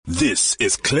This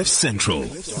is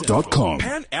CliffCentral.com.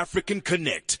 Pan-African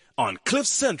Connect on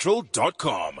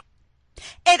CliffCentral.com.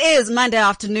 It is Monday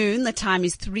afternoon. The time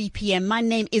is 3 p.m. My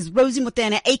name is Rosie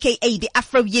Mutena, aka the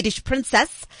Afro-Yiddish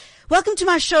Princess. Welcome to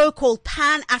my show called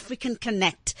Pan-African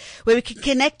Connect, where we can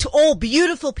connect to all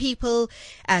beautiful people,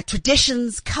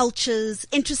 traditions, cultures,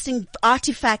 interesting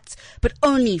artifacts, but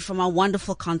only from our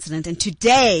wonderful continent. And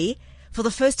today, for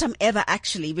the first time ever,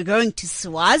 actually, we're going to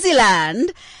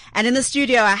Swaziland. And in the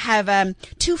studio, I have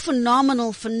two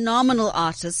phenomenal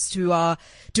artists who are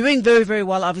doing very, very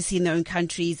well, obviously, in their own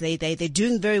countries. They're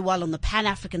doing very well on the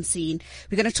Pan-African scene.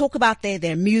 We're going to talk about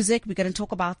their music. We're going to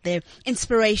talk about their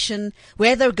inspiration,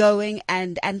 where they're going,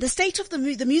 and the state of the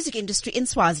music industry in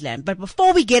Swaziland. But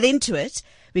before we get into it,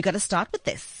 we got to start with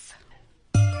this.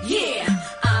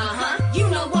 Yeah, you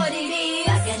know what it is.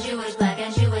 Black and Jewish, black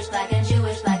and Jewish, black and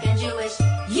Jewish, black and Jewish.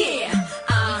 Yeah,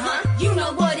 you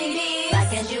know what it is.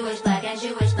 Black and Jewish, black and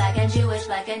Jewish, black and Jewish,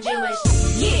 black and Jewish.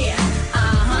 Yeah,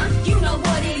 you know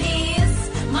what it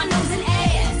is. My nose and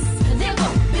ass, they're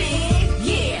both big.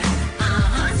 Yeah,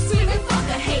 screaming fuck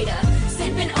a hater.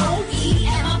 Sipping OE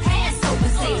at my Passover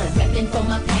Seder. Repping for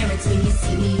my parents. When you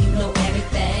see me, you know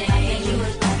everything. Black and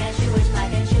Jewish, black and Jewish,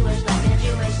 black and Jewish, black and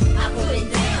Jewish. I put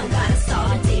it down, got a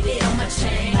star of David on my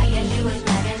chain. Black and Jewish,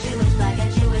 black and Jewish, black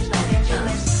and Jewish, black and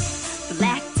Jewish.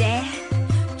 Black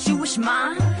dad, Jewish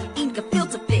mom, eating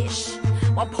filter fish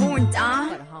while pouring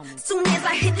down. Soon as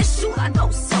I hit the shoot, I go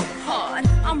so hard.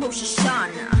 I'm Rosh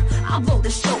Hashanah, I'll blow the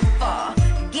shofar,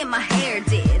 get my hair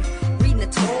did, reading the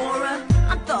Torah.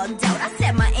 I'm thugged out, I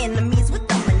set my enemies with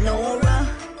the menorah.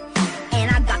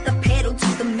 And I got the pedal to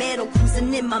the metal,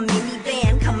 cruising in my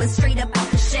minivan, coming straight up out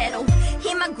the shadow.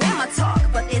 Hear my grandma talk,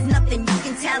 but there's nothing you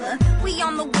can tell her. We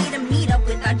on the way to meet up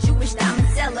with our Jewish diamond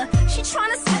seller. She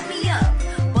tryna set me up,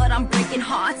 but I'm breaking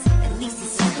hearts. At least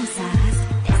he's circumcised,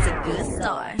 that's a good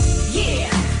start. Yeah,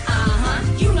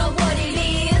 you know what it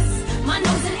is. My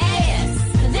nose and ass,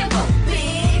 they're both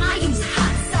big. I use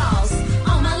hot sauce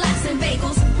on my laps and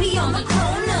bagels. We on the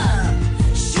corner,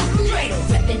 shooting dreidels.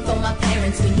 Repping for my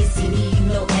parents. When you see me, you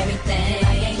know everything.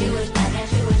 Black and Jewish, black and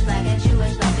Jewish, black and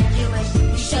Jewish, black and Jewish.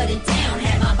 You shut it down,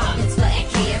 have my pockets for at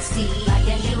KFC. Black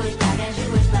and Jewish, black and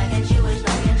Jewish, black and Jewish,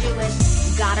 black and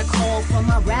Jewish. Got a call from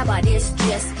my rabbi, this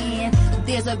just in.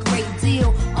 There's a great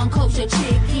deal on kosher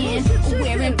chicken.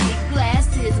 Wearing big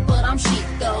glasses, but I'm chic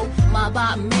though. My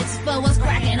bar mitzvah was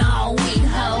cracking all week,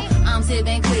 ho. I'm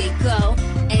sipping Clico,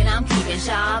 and I'm keeping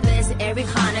Shabbos. Every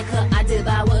Hanukkah I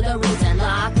devour the roots and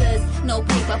lockers. No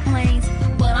paper planes,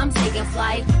 but I'm taking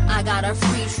flight. I got a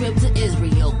free trip to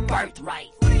Israel,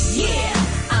 birthright. Yeah,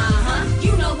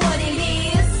 you know what it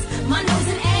is. My nose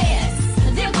and ass,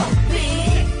 they're both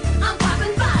big. I'm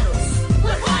popping bottles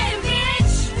with quiet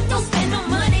bitch. Don't spend no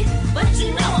money, but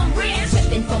you know I'm rich.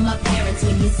 Tripping for my parents.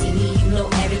 When you see me, you know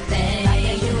everything. Black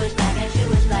and Jewish, black and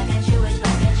Jewish, black and Jewish,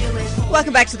 black and Jewish.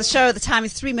 Welcome back to the show. The time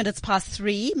is 3 minutes past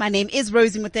 3. My name is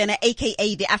Rosie Mutena,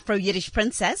 aka the Afro-Yiddish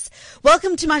Princess.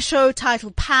 Welcome to my show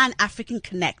titled Pan-African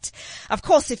Connect. Of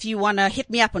course, if you want to hit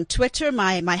me up on Twitter,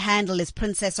 my handle is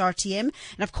PrincessRTM. And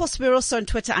of course, we're also on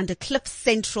Twitter under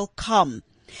CliffCentral.com.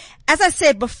 As I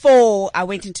said before I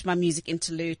went into my music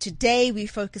interlude, today we're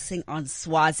focusing on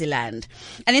Swaziland.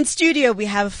 And in studio we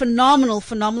have a phenomenal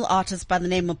artists by the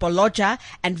name of Boloja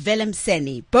and Velem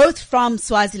Seni, both from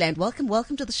Swaziland. Welcome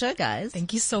to the show, guys.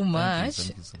 Thank you so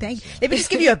much. Thank you. Let me just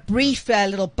give you a brief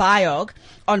little biog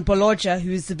on Boloja,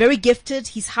 who's very gifted.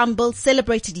 He's humble,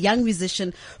 celebrated young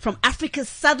musician from Africa's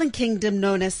southern kingdom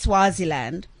known as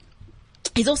Swaziland.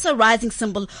 He's also a rising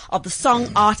symbol of the song,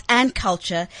 art, and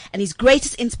culture, and his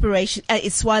greatest inspiration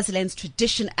is Swaziland's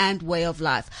tradition and way of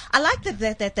life. I like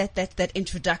that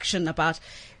introduction about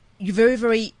you.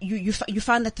 You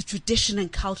find that the tradition and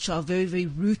culture are very, very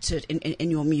rooted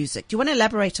in your music. Do you want to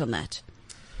elaborate on that?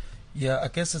 Yeah, I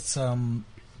guess it's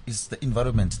the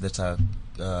environment that I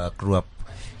grew up,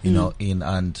 in,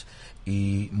 and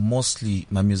mostly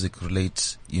my music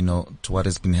relates, to what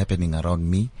has been happening around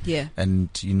me. Yeah. And,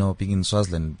 being in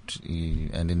Swaziland,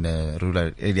 and in the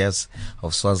rural areas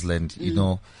of Swaziland,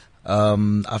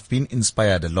 I've been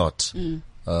inspired a lot,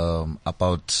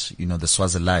 about, the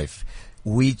Swazi life,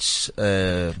 which,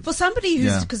 for somebody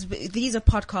who's, because these are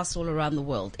podcasts all around the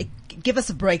world, give us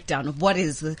a breakdown of what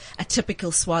is a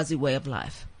typical Swazi way of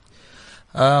life.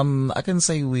 I can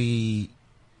say we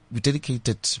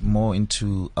dedicated more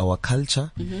into our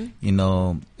culture, as you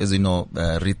know,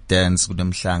 Rit dance,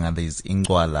 Kudamhlanga, there's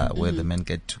Ingwala, where the men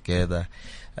get together.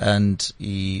 And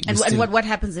what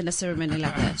happens in a ceremony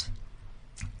like that?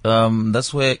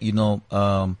 That's where,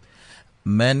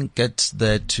 men get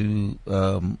there to,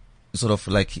 sort of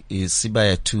like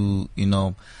Sibaya to,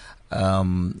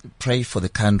 pray for the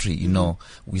country. You know,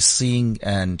 we sing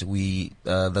and we,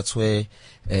 that's where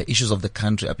issues of the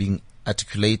country are being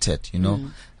articulated, you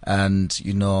know, and,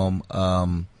 you know,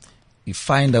 you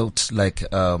find out like,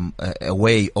 a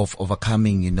way of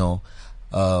overcoming, you know,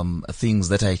 things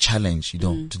that are a challenge, you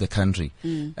know, to the country.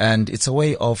 And it's a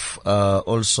way of,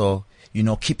 also, you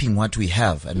know, keeping what we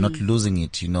have and not losing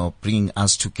it, you know, bringing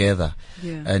us together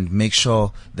and make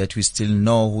sure that we still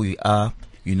know who we are,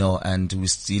 you know, and we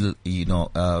still, you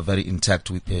know, very intact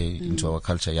with, into our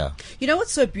culture. Yeah. You know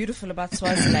what's so beautiful about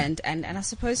Swaziland, and I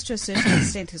suppose to a certain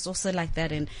extent is also like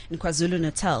that in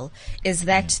KwaZulu-Natal, is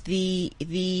that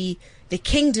the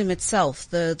kingdom itself,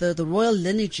 the royal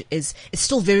lineage is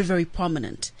still very, very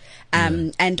prominent.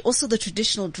 And also the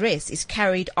traditional dress is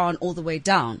carried on all the way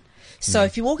down. So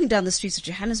if you're walking down the streets of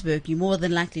Johannesburg, you're more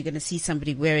than likely going to see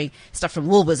somebody wearing stuff from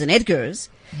Woolworths and Edgar's.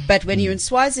 But when you're in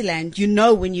Swaziland, you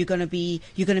know when you're going to be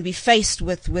faced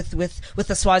with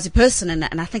a Swazi person.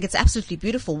 And I think it's absolutely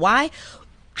beautiful. Why?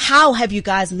 How have you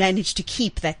guys managed to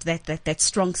keep that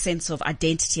strong sense of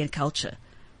identity and culture?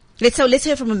 Let's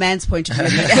hear from a man's point of view.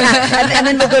 and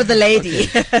then we'll go to the lady.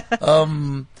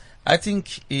 I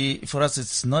think for us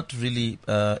it's not really,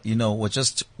 you know, we're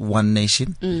just one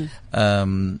nation.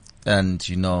 And,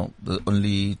 you know, the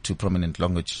only two prominent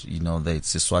language, you know,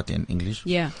 it's Swati and English.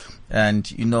 Yeah.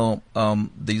 And, you know,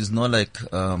 there is no like,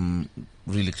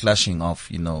 really clashing of,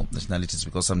 you know, nationalities,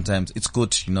 because sometimes it's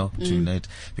good, you know, to unite,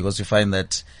 because you find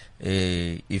that,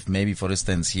 if maybe, for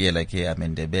instance, here, like here, I'm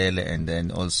in Ndebele, and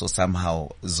then also somehow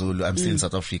Zulu, I'm still in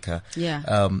South Africa.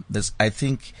 Yeah. I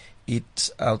think it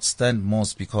outstands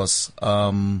most because,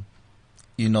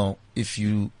 you know,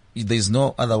 there's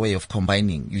no other way of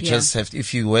combining. You just have to,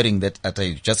 if you're wearing that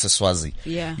attire, just a Swazi,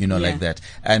 you know, like that.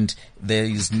 And there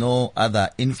is no other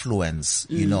influence,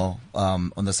 you know,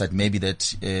 on the side. Maybe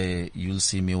that, you'll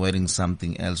see me wearing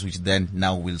something else, which then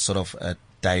now will sort of,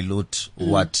 dilute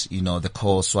what, you know, the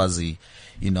core Swazi,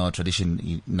 you know,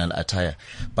 traditional attire.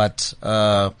 But,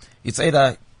 it's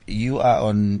either you are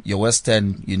on your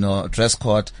Western, you know, dress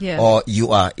code, or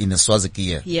you are in a Swazi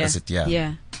gear. Yeah. That's it,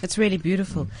 Yeah. It's really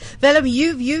beautiful. Valerie,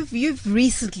 you've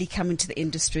recently come into the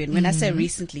industry, and when I say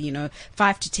recently, you know,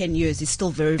 5 to 10 years is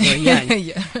still very, very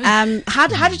young.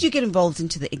 How did you get involved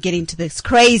into this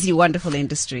crazy, wonderful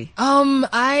industry?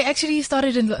 I actually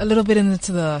started a little bit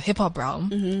into the hip hop realm.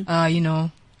 You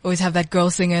know, always have that girl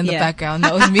singer in the background.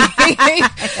 That was me.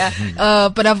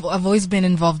 But I've always been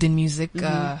involved in music.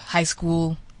 High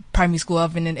school, primary school,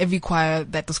 I've been in every choir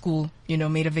that the school, you know,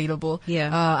 made available.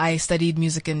 I studied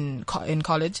music in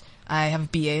college. I have a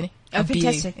BA.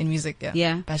 Fantastic. BA in music.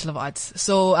 Bachelor of Arts.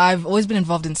 So I've always been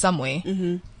involved in some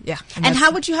way. Yeah. And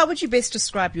how would you best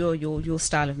describe your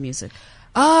style of music?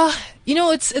 You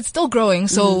know, it's still growing.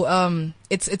 So,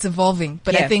 it's evolving.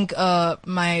 But I think,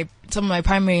 some of my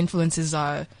primary influences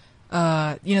are,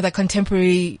 you know, that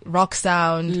contemporary rock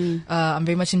sound. I'm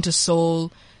very much into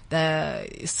soul, the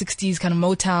 60s kind of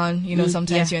Motown, you know,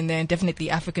 sometimes here and there, and definitely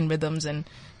African rhythms and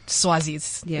Swazi.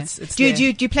 It's do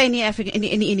you play any African,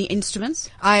 any instruments?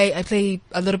 I play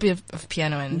a little bit of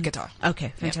piano and guitar.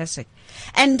 Okay, fantastic.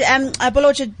 And,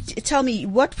 Balocha, tell me,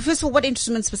 first of all, what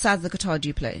instruments besides the guitar do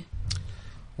you play?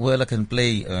 Well, I can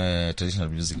play traditional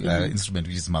music instrument,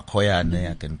 which is makoyane.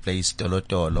 I can play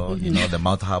stolotolo, you know, the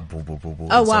mouth harp, boo, boo, boo, boo.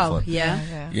 Oh, and so wow. forth.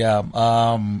 Yeah.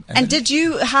 And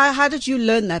how did you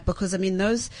learn that? Because, I mean,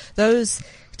 those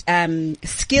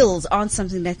skills aren't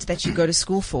something that you go to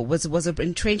school for. Was it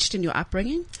entrenched in your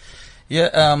upbringing?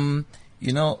 Yeah.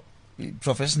 You know,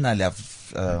 professionally,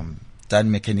 I've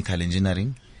done mechanical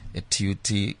engineering at TUT,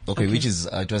 which is,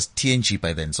 it was TNG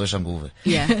by then, Soshanguve.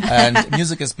 Yeah. And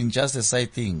music has been just a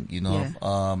side thing, you know.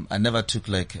 I never took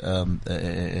like,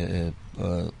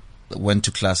 went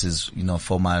to classes, you know,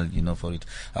 formal, you know, for it.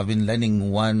 I've been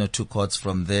learning 1 or 2 chords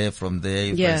from there. If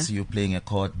I see you playing a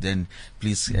chord, then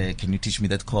please, can you teach me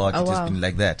that chord? Oh, it has been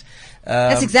like that.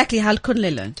 That's exactly how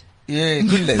Kunle learned. Yeah,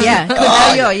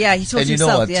 Kunle. He taught and you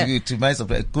himself. know what? To my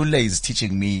surprise, Kunle is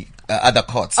teaching me other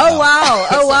chords. Oh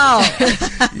wow!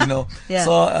 You know,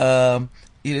 so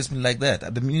it has been like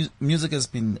that. The music has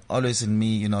been always in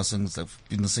me. You know, since I've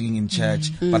been singing in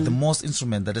church. But the most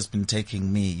instrument that has been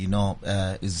taking me, you know,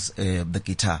 is the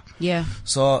guitar. Yeah.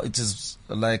 So it is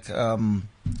like I'm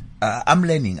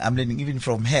learning even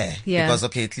from her. Yeah. Because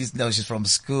at least now she's from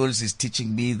school. She's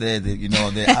teaching me the you know,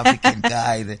 the African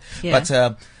guy. But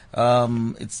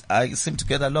I seem to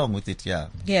get along with it. Yeah.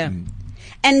 Yeah.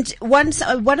 And one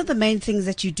of the main things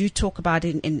that you do talk about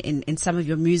in some of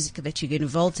your music that you get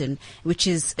involved in, which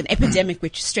is an epidemic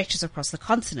which stretches across the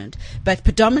continent, but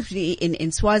predominantly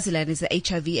in Swaziland, is the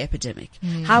HIV epidemic.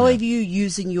 How are you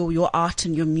using your art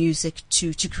and your music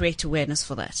to create awareness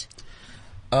for that?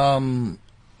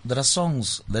 There are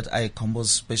songs that I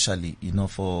compose specially,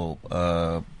 for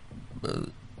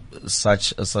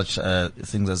such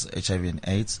things as HIV and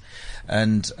AIDS,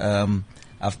 and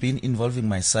I've been involving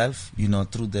myself,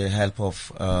 through the help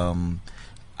of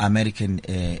American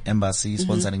embassy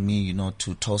sponsoring me,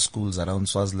 to tour schools around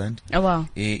Swaziland. Oh wow!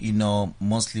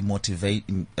 Mostly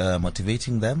motivating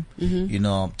them,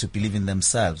 to believe in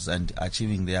themselves and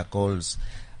achieving their goals,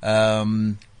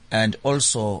 and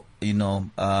also,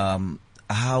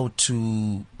 how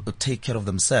to take care of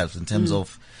themselves in terms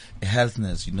of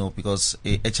healthness, because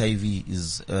HIV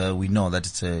is, we know that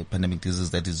it's a pandemic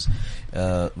disease that is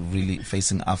really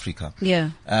facing Africa.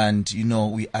 Yeah. And,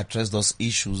 we address those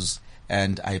issues,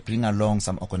 and I bring along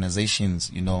some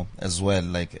organizations, as well,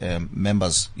 like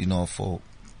members, for,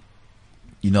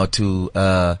 to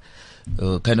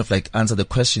kind of like answer the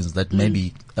questions that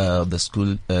maybe the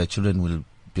school children will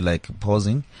be like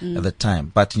posing at the time.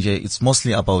 But it's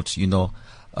mostly about,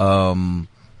 the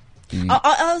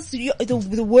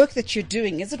work that you're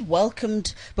doing, is it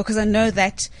welcomed? Because I know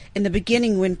that in the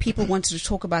beginning, when people wanted to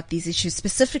talk about these issues,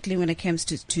 specifically when it comes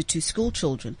to school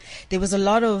children, there was a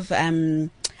lot of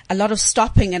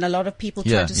stopping and a lot of people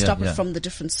trying to stop it from the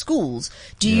different schools.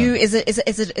 Is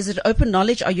it open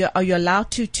knowledge? Are you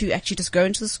allowed to actually just go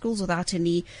into the schools without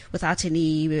any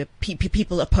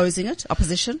people opposing it,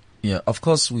 opposition? Yeah, of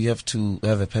course we have to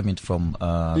have a permit from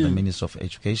the Minister of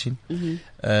Education.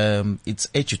 It's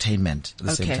edutainment at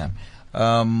the same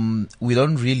time. We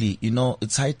don't really,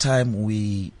 it's high time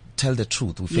we tell the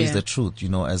truth, we face the truth,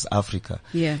 as Africa.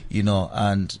 Yeah.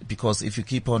 And because if you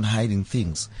keep on hiding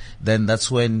things, then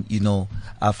that's when,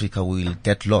 Africa will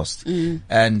get lost.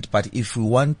 But if we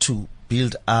want to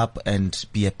build up and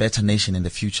be a better nation in the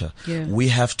future, we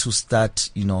have to start,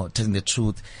 telling the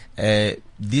truth.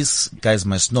 These guys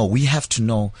must know. We have to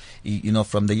know,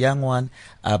 from the young one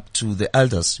up to the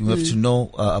elders. We have to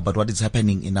know about what is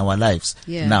happening in our lives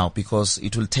now, because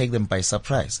it will take them by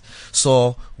surprise.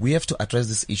 So we have to address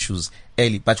these issues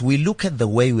early, but we look at the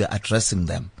way we are addressing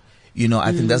them.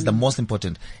 I think that's the most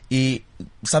important.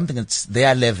 Something at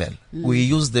their level. We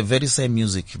use the very same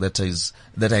music that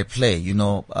I play,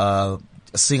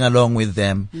 sing along with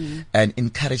them and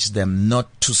encourage them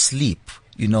not to sleep.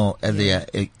 At their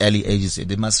early ages,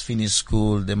 they must finish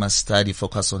school, they must study,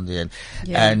 focus on their,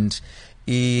 and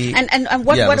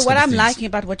what I'm liking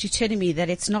about what you're telling me, that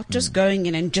it's not just going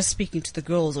in and just speaking to the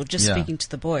girls or just speaking to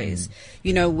the boys,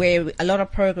 where a lot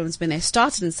of programs when they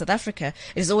started in South Africa,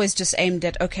 it is always just aimed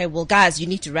at, okay, well guys, you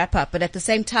need to wrap up. But at the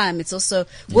same time, it's also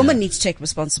women need to take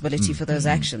responsibility for those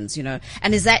actions,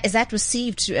 and is that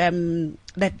received,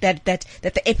 that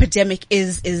the epidemic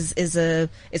is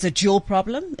a dual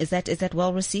problem? Is that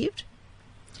well received?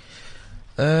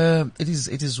 It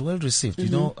is well received.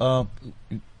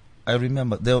 I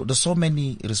remember there's so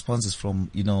many responses from,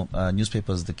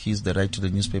 newspapers, the kids, they write to the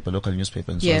newspaper, local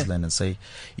newspaper in Swaziland and say,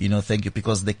 thank you.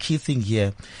 Because the key thing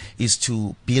here is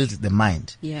to build the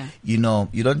mind. Yeah. You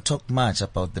don't talk much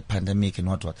about the pandemic and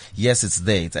what. Yes, it's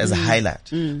there. It's as a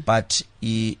highlight. But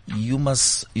you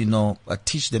must,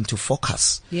 teach them to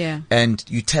focus. Yeah. And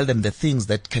you tell them the things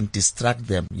that can distract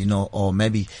them, or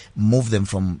maybe move them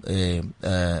from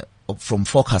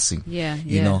focusing.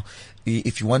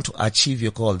 If you want to achieve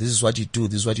your goal, this is what you do,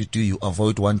 you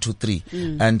avoid 1, 2, 3.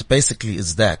 And basically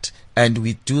it's that. And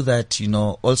we do that,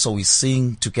 also we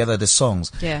sing together the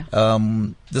songs. Yeah.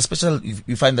 The special,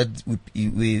 you find that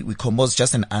we compose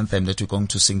just an anthem that we're going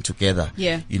to sing together.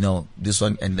 Yeah. This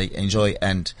one, and they enjoy.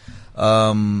 And,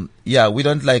 we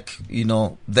don't like,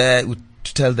 there,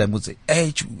 to tell them, would say,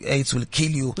 AIDS will kill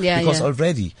you, because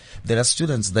already there are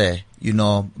students there,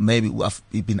 maybe who have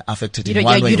been affected in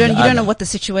one way or the other. You don't know what the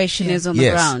situation is on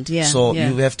the ground. Yeah. So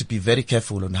you have to be very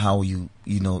careful on how you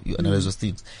analyze those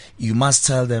things. You must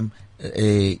tell them,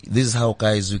 this is how,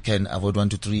 guys, you can avoid 1,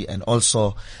 2, 3, and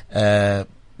also,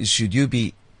 should you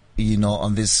be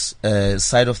on this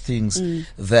side of things,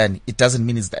 then it doesn't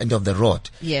mean it's the end of the road.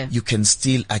 Yeah. You can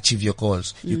still achieve your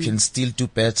goals. You can still do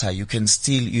better. You can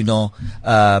still,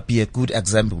 be a good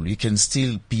example. You can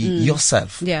still be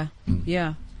yourself. Yeah.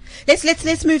 Yeah.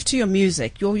 Let's move to your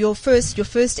music. Your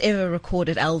first ever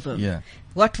recorded album. Yeah.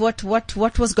 What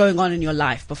was going on in your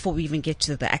life before we even get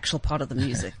to the actual part of the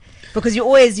music? Because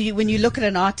when you look at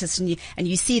an artist and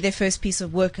you see their first piece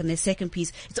of work and their second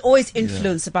piece, it's always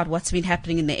influenced about what's been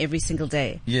happening in there every single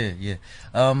day. Yeah.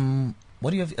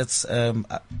 What do you have? It's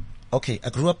okay, I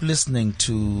grew up listening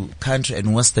to country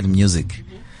and western music.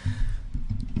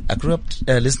 I grew up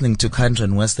listening to country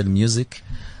and western music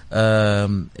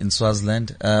in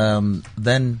Swaziland.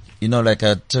 Then, like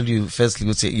I told you, firstly,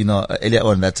 would say, earlier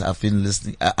on that I've been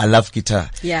listening. I love guitar.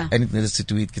 Yeah. Anything that has to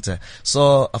do with guitar.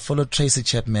 So I followed Tracy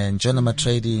Chapman, John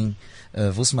Trading,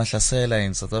 Vusma Hlasela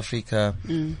in South Africa.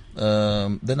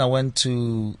 Then I went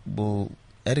to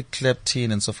Eric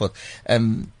Clapton and so forth.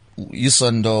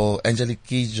 Yusondo, Angelique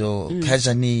Kidjo,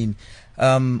 Kajanine,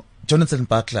 Jonathan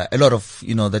Buckler, a lot of,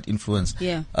 that influence.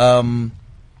 Yeah.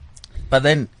 But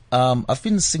then, I've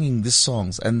been singing these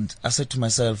songs and I said to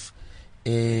myself,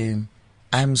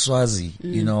 I'm Swazi,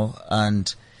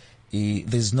 and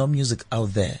there's no music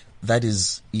out there that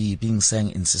is being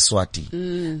sang in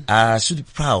Siswati. I should be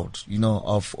proud,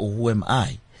 of who am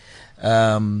I.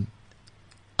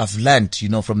 I've learned,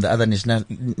 from the other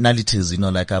nationalities,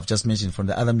 like I've just mentioned, from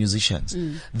the other musicians.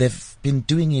 They've been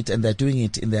doing it and they're doing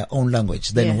it in their own language.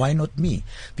 Then why not me?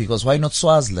 Because why not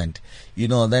Swaziland?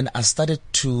 Then I started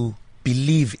to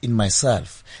believe in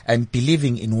myself and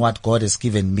believing in what God has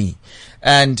given me.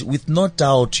 And with no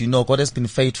doubt, God has been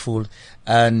faithful.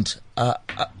 And I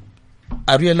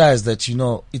realized that,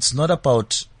 it's not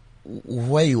about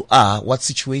where you are, what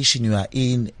situation you are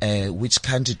in, which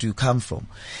country do you come from.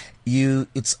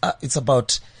 It's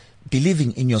about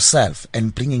believing in yourself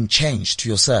and bringing change to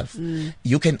yourself.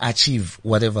 You can achieve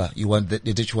whatever you want that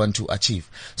you want to achieve.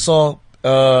 So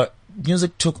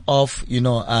music took off,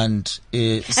 and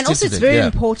also it's very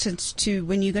important to,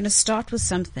 when you're going to start with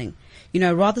something,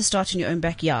 rather start in your own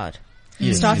backyard.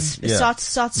 Start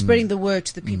spreading the word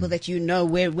to the people that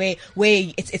where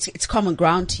it's common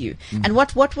ground to you. And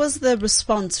what was the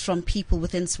response from people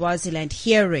within Swaziland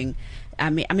hearing? I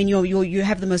mean, you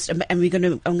have the most, and I'm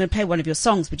going to play one of your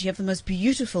songs, but you have the most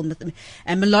beautiful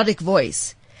and melodic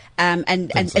voice.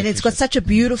 And it's got such a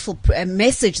beautiful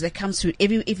message that comes through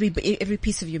every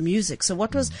piece of your music. So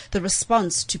what was the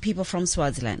response to people from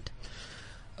Swaziland?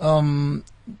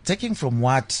 Taking from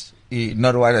what,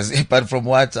 not what I say, but from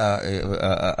what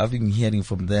I've been hearing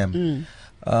from them,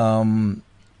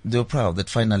 they were proud that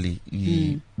finally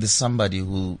there's somebody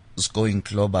who's going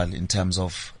global in terms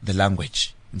of the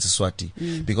language in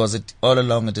Siswati, because all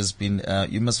along it has been,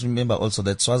 you must remember also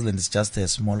that Swaziland is just a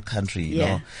small country, you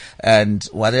know, and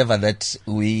whatever that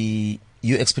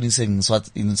you're experiencing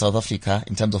in South Africa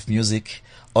in terms of music,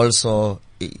 also,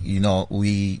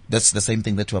 that's the same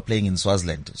thing that we're playing in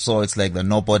Swaziland. So it's like the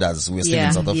no borders, we're still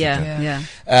in South Africa.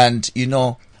 And,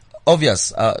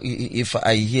 obvious, if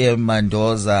I hear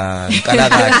Mandoza,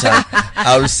 Kalagata,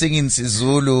 I'll sing in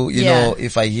Sizulu,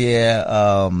 if I hear,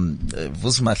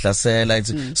 Vusma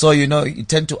Hlasela. So, you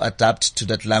tend to adapt to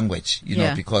that language,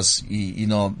 because,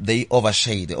 they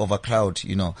overshade, they overcrowd,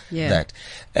 that.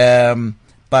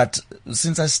 But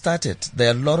since I started, there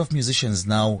are a lot of musicians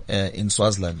now in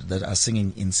Swaziland that are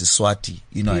singing in Siswati.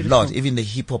 A lot. Even the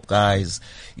hip hop guys,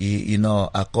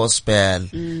 a gospel.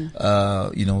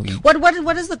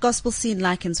 What is the gospel scene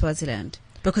like in Swaziland?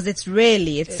 Because it's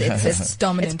really it's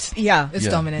dominant. It's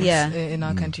dominant in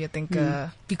our country. I think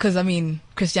because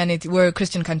Christianity, we're a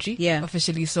Christian country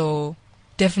officially, so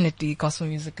definitely gospel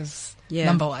music is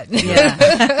number one.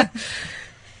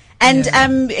 And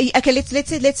okay,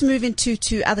 let's move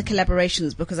into other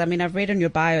collaborations, because I've read on your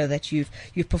bio that you've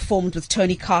performed with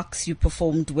Tony Cox, you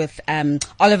performed with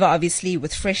Oliver, obviously,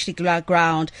 with Freshly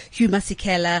Ground, Hugh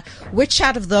Masekela. Which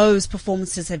out of those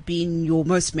performances have been your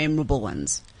most memorable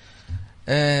ones?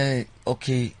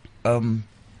 Okay,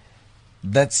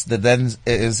 that's the then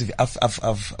I've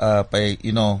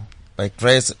by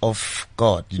grace of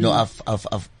God,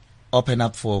 I've opened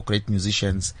up for great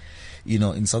musicians.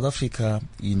 In South Africa,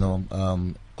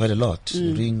 quite a lot.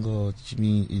 Ringo,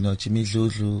 Jimmy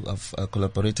Dludlu, I've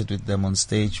collaborated with them on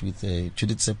stage with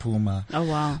Judith Sepuma. Oh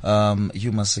wow.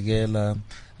 Hugh Masekela,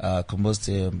 composed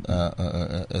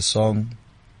a song,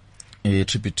 a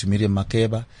tribute to Miriam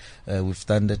Makeba. We've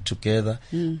done that together.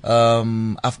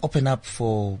 I've opened up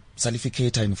for Salif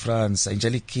Keita in France,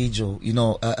 Angelique Kidjo,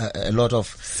 a lot of...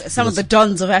 Some of the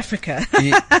dons of Africa.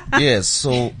 Yes,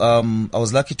 so I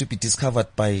was lucky to be discovered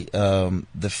by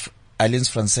the Alliance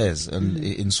Française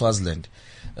in Swaziland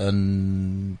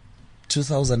in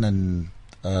 2007,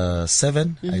 I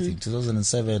think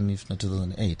 2007, if not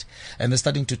 2008, and they're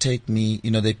starting to take me.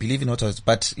 They believe in what I was,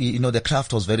 but the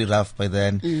craft was very rough by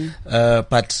then.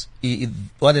 But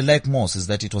what I like most is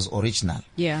that it was original.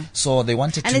 Yeah. So they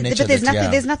wanted to nurture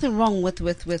that. There's nothing wrong with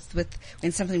when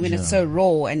something it's so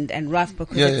raw and rough,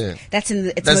 because that's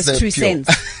in its most true sense.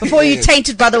 Before you taint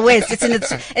it by the West, it's in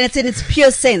its pure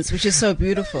sense, which is so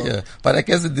beautiful. Yeah. But I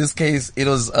guess in this case, it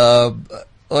was all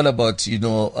about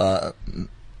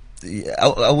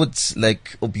I would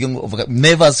like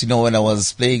nervous, when I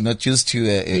was playing, not used to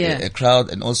a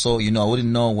crowd, and also, I wouldn't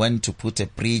know when to put a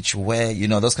bridge where,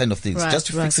 those kind of things. Right,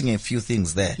 Just fixing a few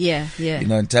things there. Yeah.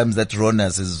 In terms that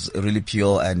Ronas is really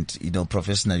pure and,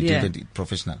 professional,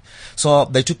 professional. So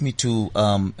they took me to,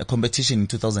 a competition in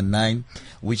 2009,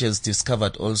 which has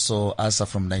discovered also Asa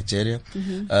from Nigeria,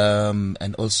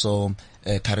 and also,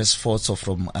 Kares Forzo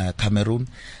from, Cameroon.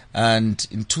 And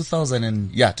in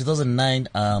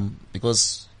 2009,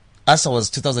 because Asa was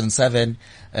 2007,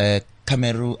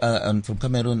 Cameroon, and from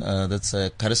Cameroon, that's,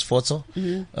 Kares Forzo,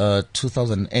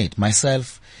 2008.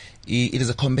 Myself, it is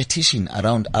a competition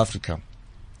around Africa,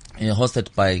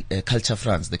 hosted by Culture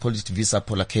France. They call it Visa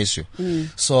pour la Question.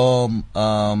 So,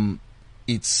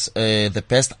 it's, the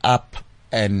best up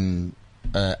and,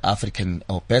 African,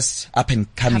 or best up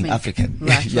and coming African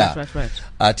Right.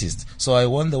 artist. So I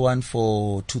won the one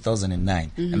for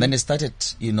 2009, and then they started,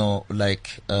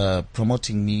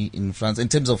 promoting me in France in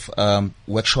terms of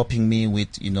workshopping me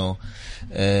with, getting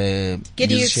you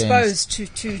musicians. exposed to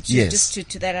Yes. just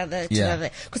to that other,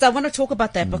 because I want to talk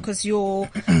about that because your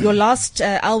last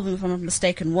album, if I'm not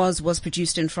mistaken, was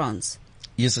produced in France.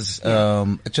 Yes,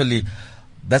 actually,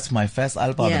 that's my first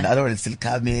album, Yeah. and the other one is still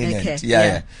coming. Okay, And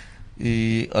yeah.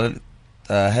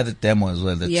 had a demo as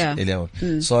well. That's earlier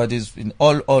on. So it is in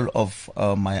all of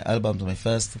my albums. My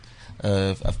first,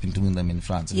 I've been doing them in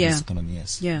France. In the second one,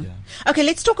 yes. Yeah. Okay,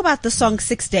 let's talk about the song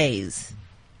 6 Days.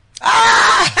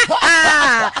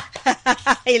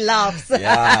 He laughs.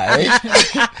 Yeah,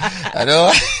 I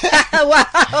know.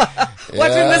 Wow.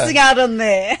 What we're missing out on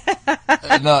there.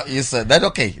 No, yes, that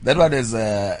okay. That one has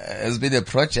been a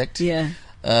project. Yeah.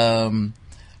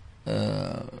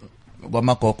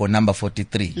 Wamakoko number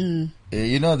 43.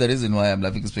 The reason why I'm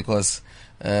laughing is because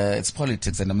it's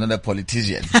politics and I'm not a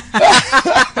politician.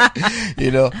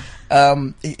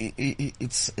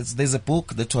 It's there's a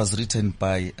book that was written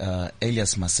by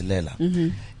Elias Masilela.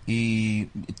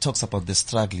 It talks about the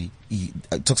struggle.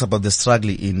 It talks about the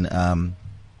struggle in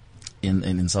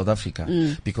South Africa,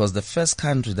 because the first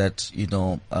country that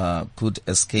could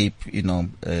escape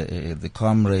the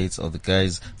comrades or the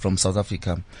guys from South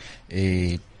Africa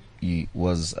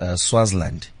was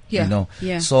Swaziland.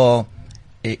 So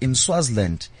in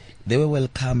Swaziland they were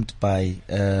welcomed by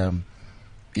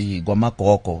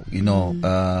Gwamakoko,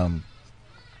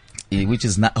 which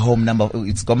is home number,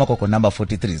 it's Gwamakoko number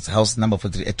 43, it's house number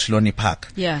 43 at Trelawney Park.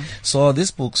 Yeah. So this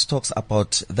book talks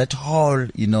about that whole,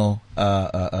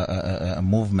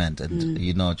 movement and,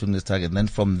 during this target. And then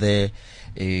from there,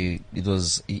 it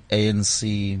was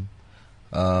ANC,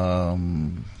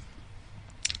 I'm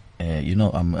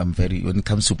very, when it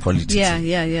comes to politics.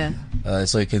 Yeah.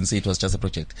 So you can see it was just a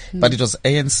project, but it was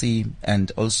ANC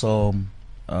and also,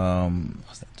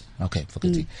 what's that? Okay,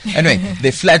 forget it. Anyway,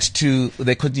 they fled to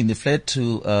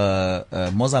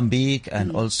Mozambique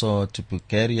and also to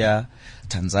Bulgaria,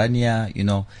 Tanzania,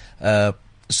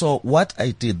 so what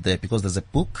I did there, because there's a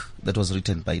book that was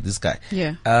written by this guy.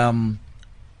 Yeah.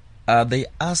 They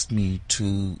asked me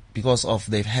to, because of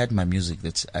they've heard my music,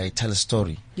 that I tell a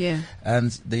story. Yeah.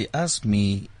 And they asked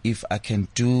me if I can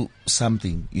do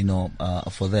something,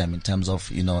 for them in terms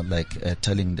of,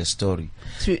 telling the story.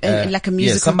 Through, like a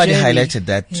musical somebody journey. highlighted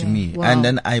that to me. Wow. And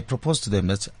then I proposed to them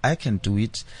that I can do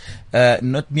it,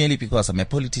 not merely because I'm a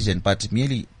politician, but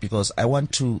merely because I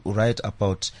want to write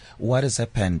about what has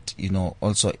happened,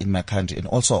 also in my country, and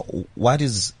also what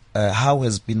is, how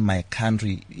has been my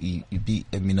country be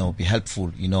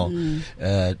helpful,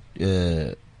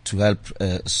 to help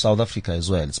South Africa as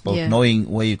well. It's about knowing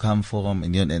where you come from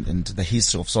and the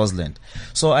history of Swaziland.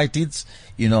 So I did,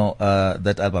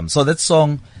 that album. So that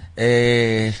song,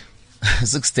 6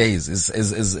 Days,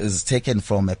 is taken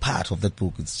from a part of that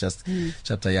book. It's just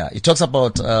chapter. Yeah, it talks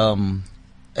about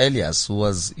Elias, who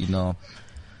was,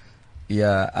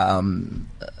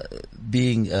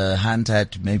 being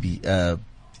hunted maybe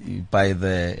by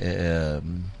the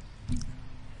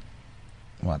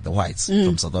whites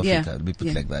from South Africa. We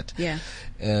put like that. Yeah.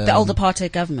 The old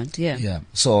apartheid government. Yeah. Yeah.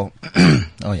 So,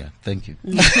 oh yeah, thank you.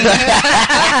 Let's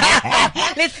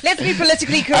be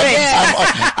politically correct.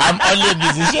 I'm only a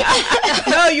musician.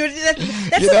 No,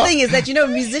 that's the thing, is that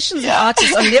musicians and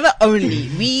artists are never only.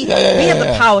 We have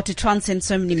the power to transcend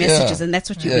so many messages, and that's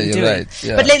what you've been doing. Right.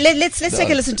 Yeah. But let's take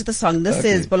a listen to the song. This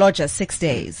is Boloja, 6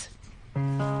 Days.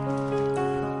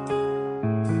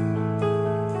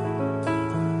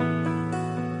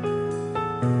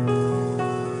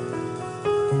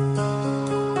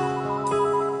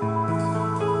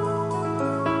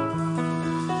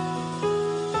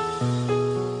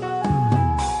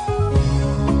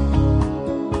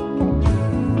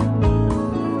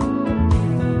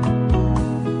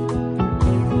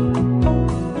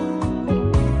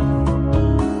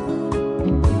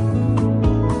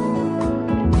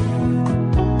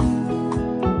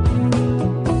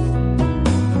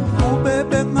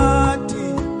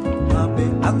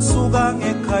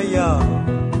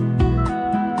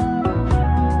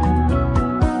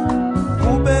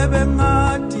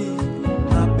 ngathi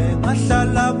ngabe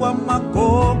ngahlala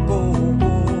kwamagogo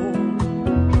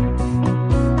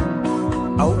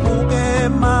awubuke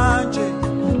manje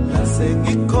la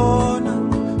sengikhona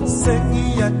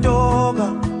sengiyatoka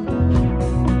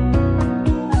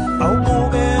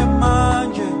awubuke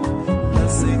manje la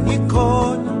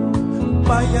sengikhona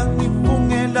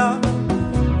bayangifungela.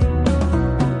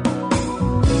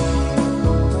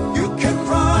 You can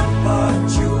run but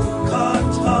you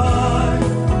can't hide.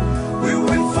 We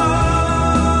will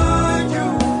find you.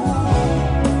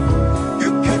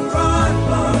 You can run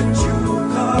but you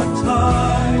can't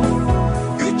hide.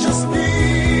 You just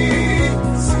need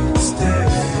some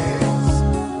steps.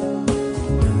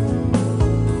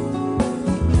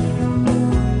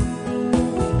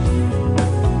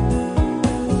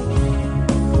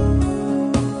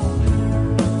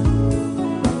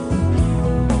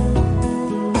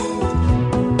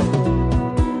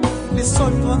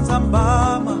 Lisondwa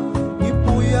nzambama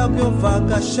ibuya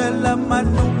kuyovakashela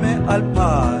malume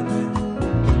alphane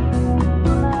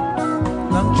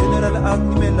General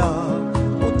angimela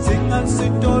udzinga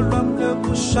nsito lwami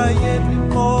lwekushayela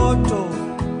imoto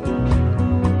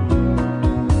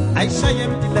ayishaye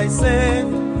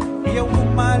mdilayiseni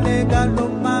iyokumaleka lo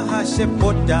mahashe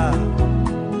boda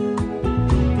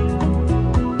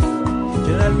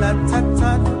General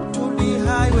athatha tuli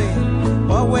highway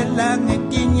wawela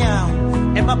ngetinyawo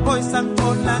emaphoyisa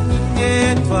ngithola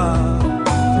ngingedwa.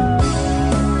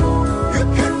 You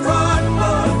can run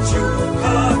but you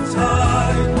can't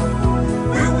hide.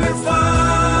 We will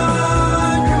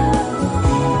find you.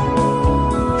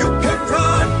 You can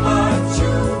run but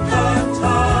you can't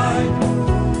hide.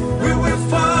 We will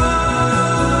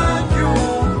find you.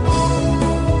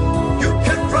 You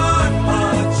can run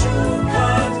but you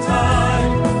can't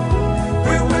hide.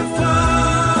 We will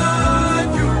find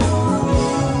you.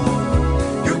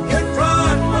 You can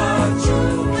run but you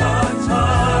can't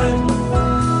hide.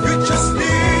 You just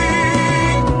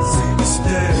need to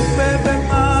stay. Bebe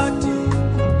ngathi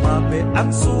mabe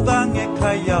angisuka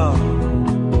ngekhaya.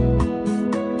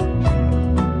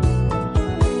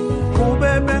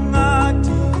 Ubebe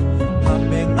ngathi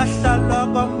mabe ngahlala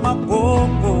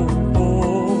kwamagongo.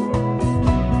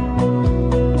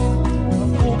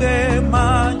 Ubuke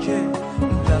manje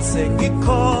la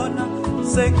sengikhona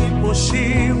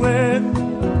sengiboshiwe.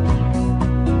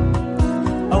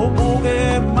 Awubuke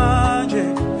manje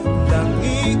la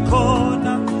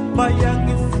ngikhona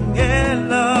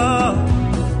bayangifungela.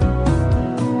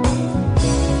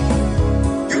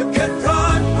 You can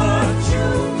run but you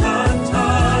can't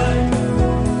hide.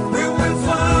 We will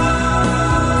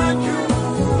find you.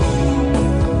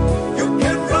 You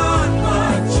can run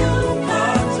but you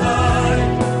can't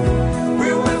hide. We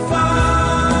will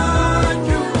find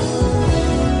you.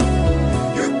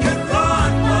 You can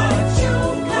run but you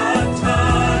can't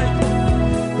hide.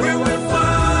 We will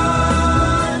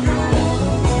find you.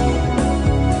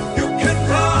 You can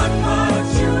run but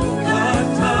you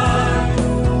can't hide.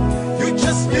 You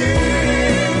just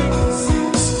need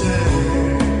 6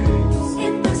 days.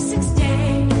 In the 6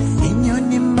 days,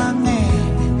 Inyoni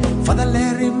mangele, Father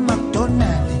Larry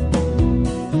McDonald,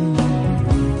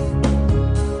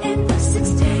 in the 6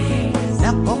 days,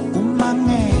 Napoku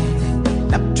mangele,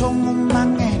 Naptongu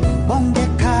mangele, Bonge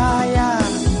kaya,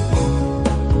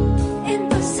 in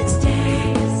the 6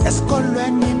 days,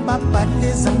 Eskolweni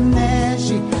babhaliza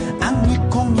mneshi,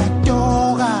 angikho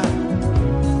ngiyatoka,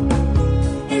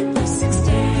 in the 6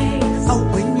 days,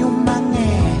 awwenyu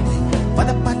mangele,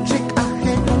 Father Patrick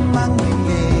ahedu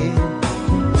mangele.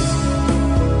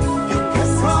 You can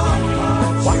run,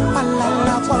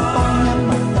 wakalala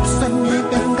wabonyama, ebusweni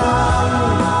bengawo.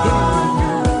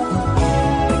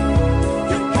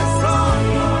 You can run,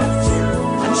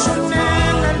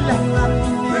 angishonela langa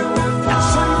mina,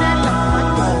 angishonela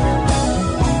madoda,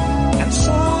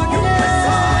 angishonela,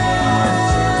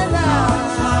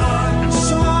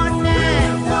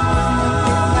 angishonela,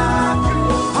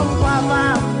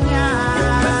 awabamnya,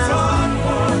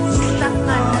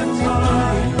 sihlangana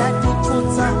nendoda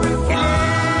ithutha,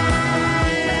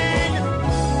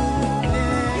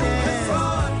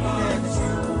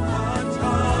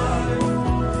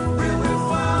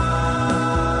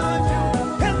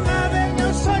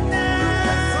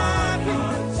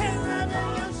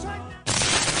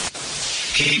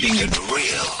 Keeping it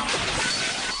real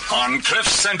on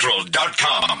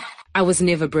CliffCentral.com. I was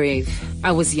never brave.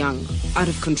 I was young, out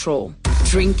of control,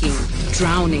 drinking,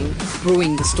 drowning,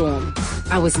 brewing the storm.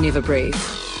 I was never brave.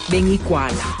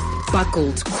 Bengikwala,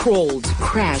 buckled, crawled,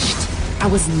 crashed. I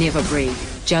was never brave.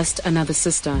 Just another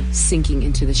sister sinking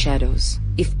into the shadows.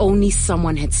 If only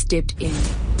someone had stepped in,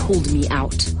 pulled me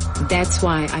out. That's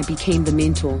why I became the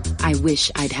mentor I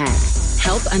wish I'd had.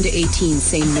 Help under 18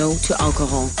 say no to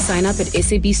alcohol. Sign up at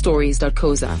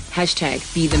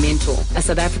sabstories.coza. #Be the Mentor, a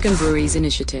South African breweries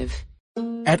initiative.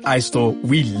 At iStore,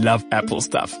 we love Apple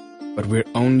stuff, but we're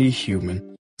only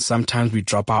human. Sometimes we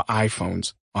drop our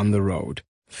iPhones on the road,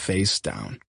 face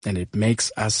down, and it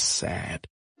makes us sad.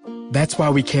 That's why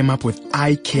we came up with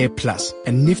iCare Plus,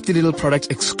 a nifty little product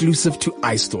exclusive to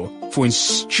iStore for when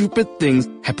stupid things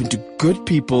happen to good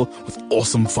people with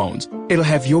awesome phones. It'll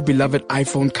have your beloved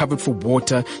iPhone covered for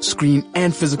water, screen,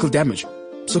 and physical damage.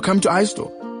 So come to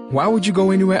iStore. Why would you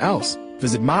go anywhere else?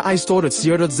 Visit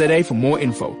myiStore.co.za for more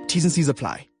info. T's and C's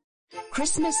apply.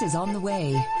 Christmas is on the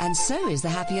way, and so is the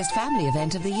happiest family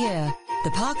event of the year, the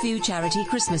Parkview Charity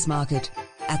Christmas Market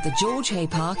at the George Hay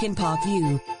Park in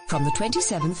Parkview from the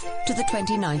 27th to the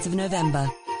 29th of November.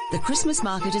 The Christmas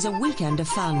market is a weekend of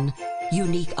fun,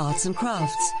 unique arts and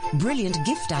crafts, brilliant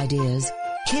gift ideas,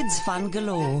 kids fun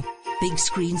galore, big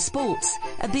screen sports,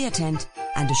 a beer tent,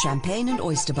 and a champagne and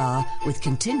oyster bar with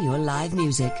continual live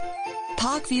music.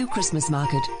 Parkview Christmas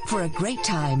Market for a great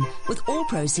time, with all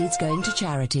proceeds going to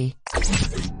charity.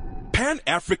 Pan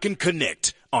African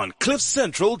Connect on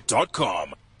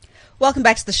cliffcentral.com. Welcome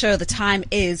back to the show. The time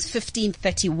is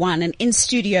 15:31, and in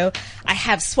studio I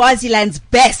have Swaziland's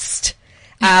best,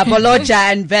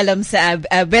 Boloja and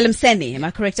Velum Seni. Am I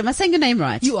correct? Am I saying your name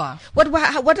right? You are.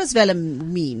 What does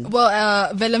Velum mean?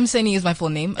 Well, Velum Seni is my full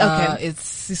name. Okay.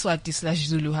 It's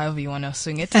Siswati/Zulu, however you want to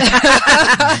swing it. No,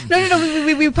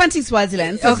 we're punting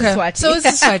Swaziland. So Okay. Siswati. So it's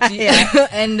Siswati. Yeah.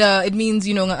 And it means,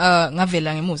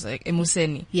 ngavela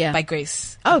emuseni. Yeah. By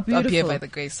grace. Oh, Up here beautiful. by the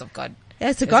grace of God.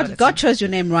 Yeah, so That's what God it's chose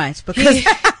your name right, because it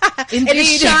is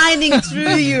Indeed. shining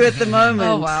through you at the moment.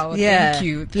 Oh, wow. Yeah. Thank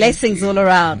you. Thank Blessings you. all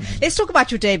around. Let's talk about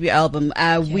your debut album,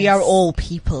 We Are All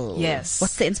People. Yes.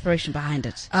 What's the inspiration behind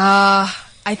it?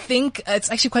 I think it's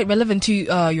actually quite relevant to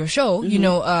your show.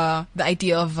 The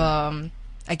idea of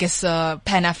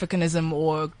Pan-Africanism,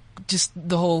 or just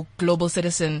the whole global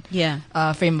citizen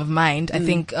frame of mind. I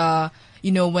think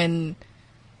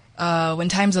when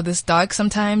times are this dark,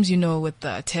 sometimes with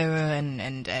terror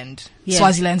and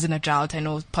Swaziland's in a drought. I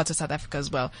know parts of South Africa as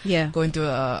well. Yeah. Going through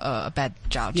a bad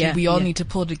drought. Yeah, We all yeah. need to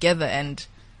pull together, and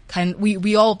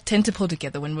we all tend to pull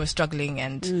together when we're struggling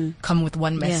and come with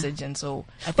one message. And so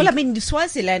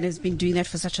Swaziland has been doing that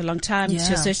for such a long time, to a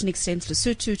Yeah. certain extent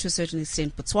Lesotho, to a certain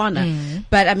extent Botswana.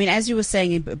 But I mean, as you were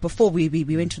saying before we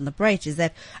went on the break, is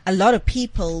that a lot of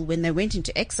people, when they went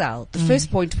into exile, the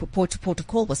first port of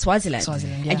call was Swaziland.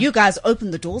 Yeah. And you guys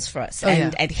opened the doors for us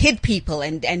and hid people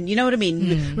and you know what I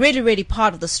mean? Really, really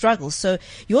part of the struggle. So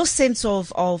your sense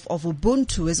of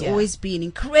Ubuntu has always been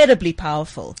incredibly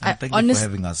powerful. Thank you for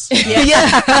having us.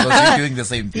 Yeah. Because we're doing the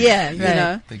same thing. Yeah, you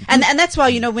know. Thank you. And that's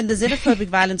why, when the xenophobic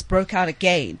violence broke out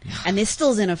again, and there's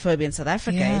still xenophobia in South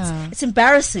Africa, Yeah. it's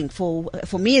embarrassing for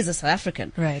me as a South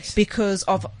African. Right. Because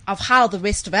of how the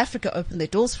rest of Africa opened their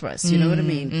doors for us, you know what I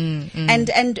mean? And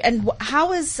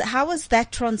how is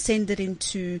that transcended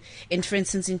into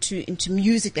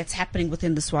music that's happening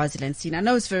within the Swaziland scene? I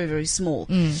know it's very, very small,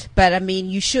 but I mean,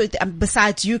 you should,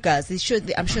 besides you guys,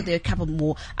 I'm sure there are a couple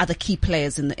more other key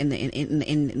players in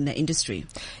the industry.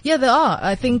 Yeah, there are.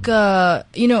 I think,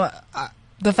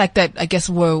 the fact that I guess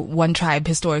we're one tribe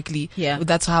historically,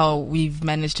 that's how we've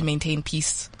managed to maintain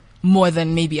peace more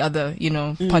than maybe other,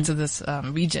 parts of this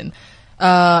region.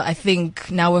 I think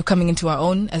now we're coming into our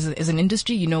own as an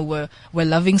industry. We're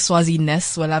loving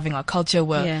Swazi-ness, we're loving our culture.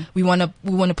 We want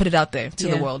to put it out there to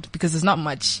the world, because there's not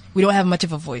much. We don't have much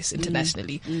of a voice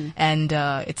internationally, and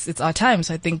it's our time.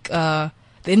 So I think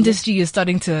the industry is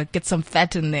starting to get some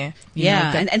fat in there.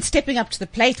 And stepping up to the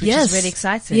plate, which is really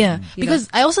exciting. Yeah, because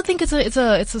I also think it's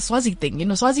a Swazi thing.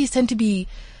 Swazis tend to be,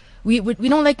 we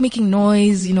don't like making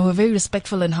noise. We're very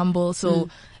respectful and humble. So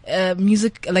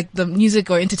music, like the music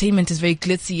or entertainment, is very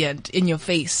glitzy and in your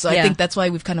face. So I think that's why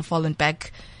we've kind of fallen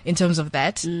back in terms of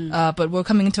that. But we're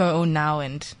coming into our own now,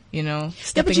 and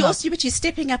stepping up. But you're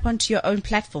stepping up onto your own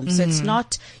platform. So it's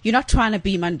not, you're not trying to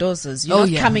be Mandozas. You're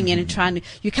not coming in and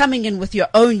you're coming in with your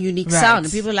own unique sound.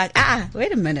 And people are like,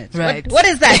 wait a minute. Right. What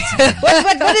is that?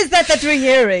 what is that we're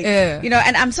hearing? Yeah.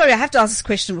 And I'm sorry, I have to ask this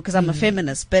question because I'm a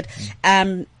feminist, but,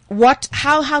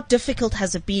 how difficult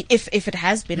has it been, if it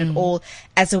has been at all,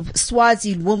 as a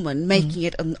Swazi woman making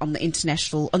it on the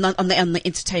international, on the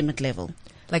entertainment level?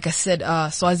 Like I said,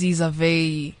 Swazis are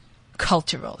very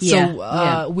cultural.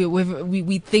 Yeah, So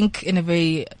we think in a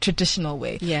very traditional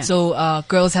way. Yeah. So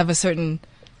girls have a certain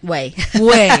Way. You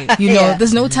know, Yeah.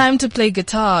 there's no time to play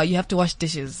guitar. You have to wash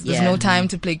dishes. There's Yeah. no time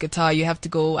to play guitar. You have to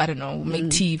go, I don't know,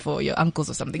 make tea for your uncles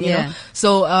or something, you Yeah. know?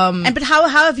 So, But how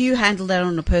have you handled that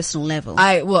on a personal level?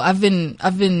 I don't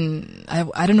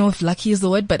know if lucky is the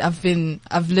word, but I've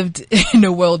lived in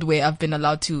a world where I've been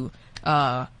allowed to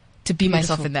be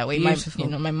myself in that way. Beautiful.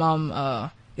 My mom,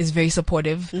 is very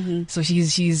supportive. So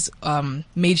she's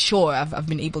made sure I've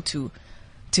been able to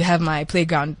have my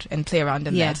playground and play around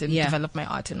in Yeah, that and yeah. develop my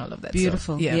art and all of that. So,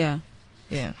 Beautiful. Yeah.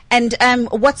 Yeah. And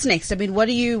what's next? I mean, what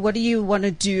do you want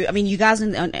to do? I mean, you guys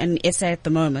in SA at the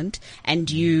moment,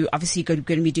 and you obviously going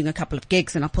to be doing a couple of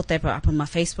gigs, and I'll put that up on my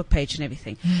Facebook page and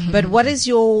everything. But what is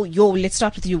your let's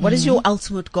start with you. What is your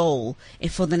ultimate goal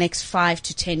for the next 5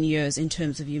 to 10 years in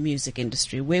terms of your music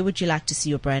industry? Where would you like to see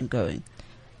your brand going?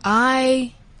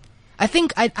 I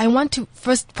think I want to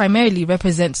first primarily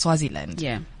represent Swaziland.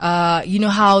 Yeah. You know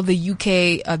how the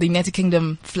UK, the United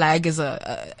Kingdom flag is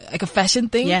like a fashion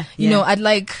thing? Yeah, You yeah. know, I'd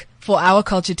like for our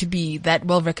culture to be that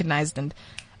well recognized and,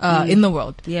 in the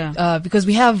world. Yeah. Because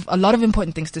we have a lot of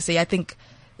important things to say. I think,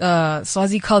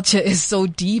 Swazi culture is so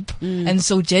deep and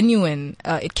so genuine.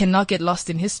 It cannot get lost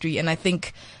in history. And I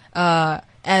think,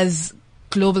 as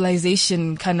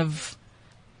globalization kind of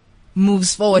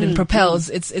moves forward and propels,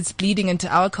 it's bleeding into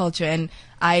our culture, and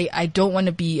I don't want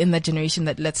to be in that generation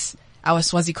that lets our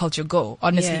Swazi culture go.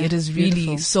 Honestly, Yeah, it is really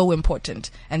beautiful. so important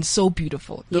and so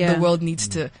beautiful. Yeah. The world needs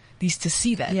to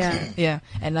see that. Yeah.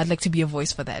 And I'd like to be a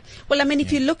voice for that. Well, I mean,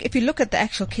 if you look at the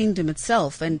actual kingdom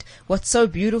itself, and what's so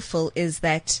beautiful is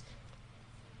that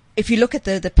if you look at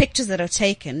the pictures that are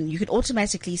taken, you can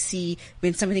automatically see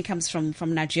when something comes from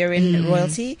Nigerian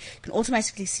royalty. You can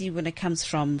automatically see when it comes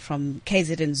from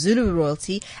KZN Zulu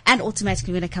royalty, and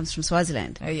automatically when it comes from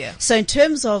Swaziland. Yeah. So in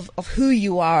terms of who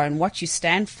you are and what you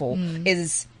stand for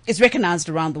is recognized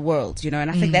around the world, you know,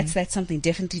 and I think that's something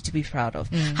definitely to be proud of.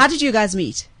 How did you guys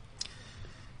meet?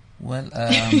 Well,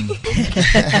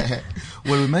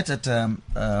 we met at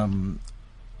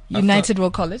United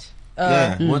World College.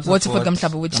 Waterford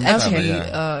Gamhlaba, which Gamhlaba, actually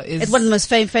is It's one of the most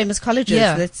famous colleges.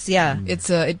 Yeah. That's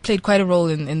it played quite a role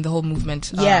in the whole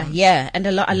movement. And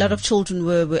a lot of children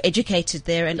were educated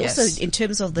there, and Yes. also in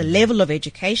terms of the level of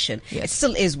education, Yes. it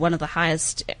still is one of the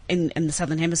highest in the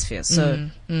Southern Hemisphere. So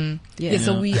Yeah,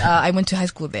 so I went to high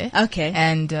school there. Okay.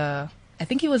 And I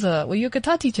think were you a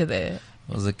guitar teacher there?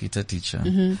 I was a guitar teacher,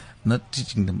 not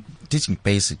teaching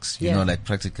basics, you know, like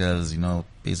practicals, you know,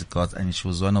 basic chords. And she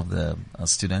was one of the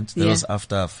students. That was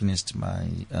after I finished my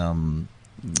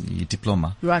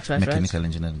diploma, Right. mechanical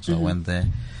engineering. So I went there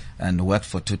and worked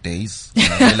for 2 days.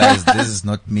 And I realized this is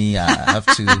not me. I have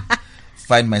to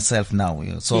find myself now.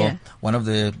 You know. So one of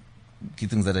the key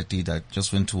things that I did, I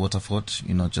just went to Waterford,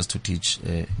 you know, just to teach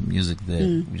music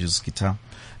there, which is guitar.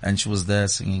 And she was there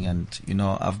singing, and you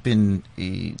know,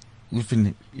 we've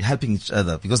been helping each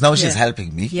other because now she's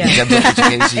helping me in terms of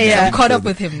education. I'm caught up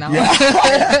with him now.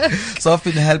 So I've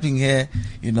been helping her,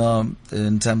 you know,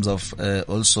 in terms of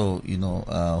also, you know,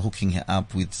 hooking her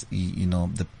up with, you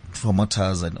know, the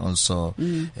promoters and also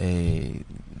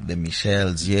the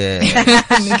Michels,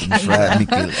 Mikkel,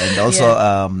 and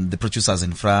also the producers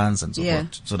in France and so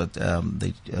forth, so that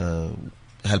they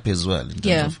help as well in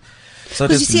terms of. So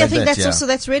because you see, I think that,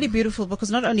 that's really beautiful, because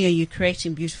not only are you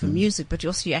creating beautiful music, but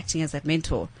you're also acting as that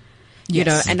mentor. You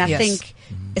know, and I think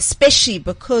especially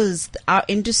because our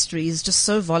industry is just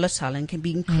so volatile and can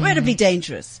be incredibly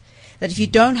dangerous, that if you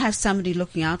don't have somebody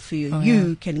looking out for you,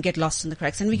 you can get lost in the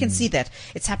cracks. And we can see that.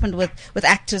 It's happened with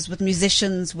actors, with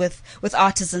musicians, with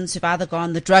artisans who've either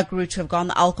gone the drug route, who have gone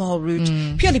the alcohol route,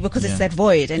 purely because it's that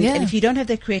void. And if you don't have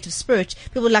that creative spirit,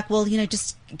 people are like, well, you know,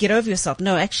 just get over yourself.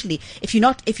 No, actually, if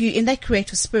you're in that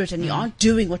creative spirit and you aren't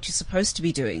doing what you're supposed to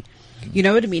be doing, you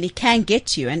know what I mean? It can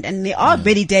get you, and there are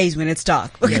many days when it's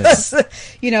dark, because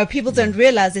you know, people don't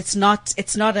realize it's not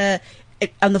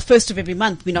on the first of every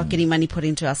month we're not getting money put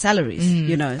into our salaries.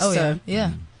 You know,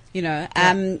 you know.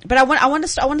 But I want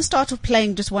to start off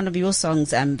playing just one of your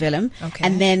songs, Willem. Okay.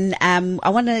 And then I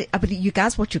want to. But you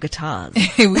guys brought your guitars.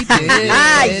 We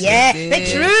did. They're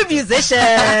true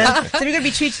musicians. So we're going to be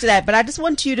treated to that. But I just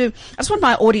want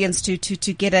my audience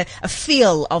to get a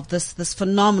feel of this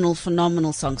phenomenal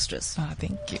songstress. Oh,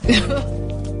 thank you.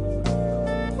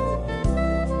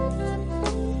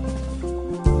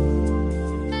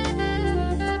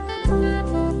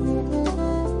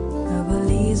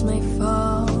 May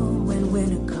fall when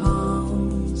winter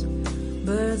comes.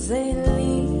 Birds they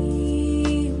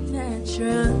leave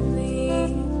naturally.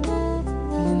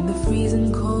 In the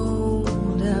freezing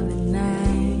cold of the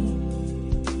night,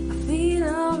 I feel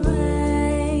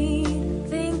alright.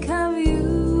 Think of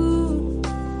you.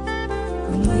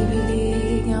 When we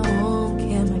believe I won't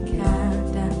care my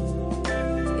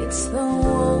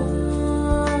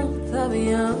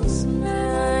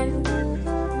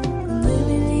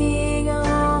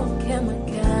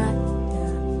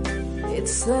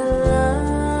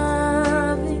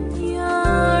love in your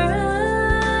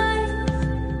eyes.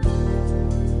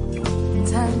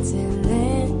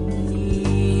 Tanteleni,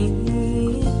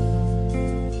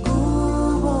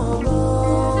 kubo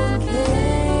bonke.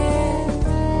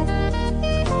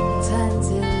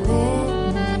 Tanteleni,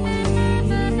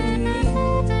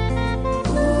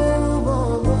 kubo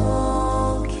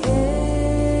bonke.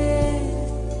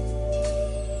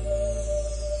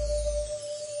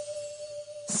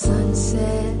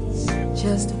 Sunsets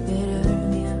just a bit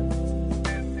earlier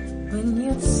when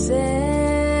you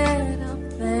set up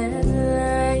that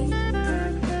light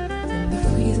in the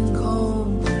freezing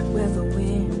cold where the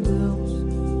wind blows.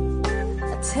 I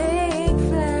take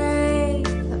flight.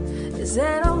 Is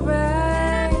that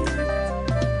alright?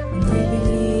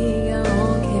 Maybe I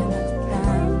won't get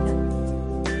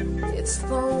it's the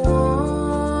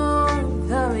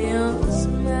warmth of your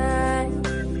smile.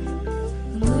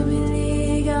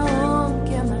 Maybe I won't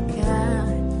get my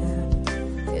kind.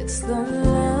 It's the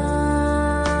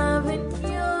love in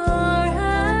your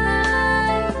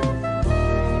eyes.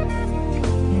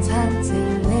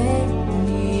 Tanteleni,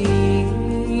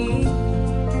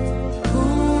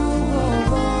 kubo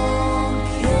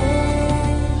bonke.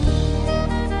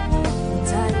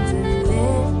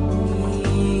 Tanteleni,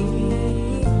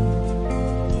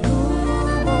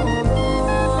 kubo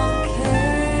bonke.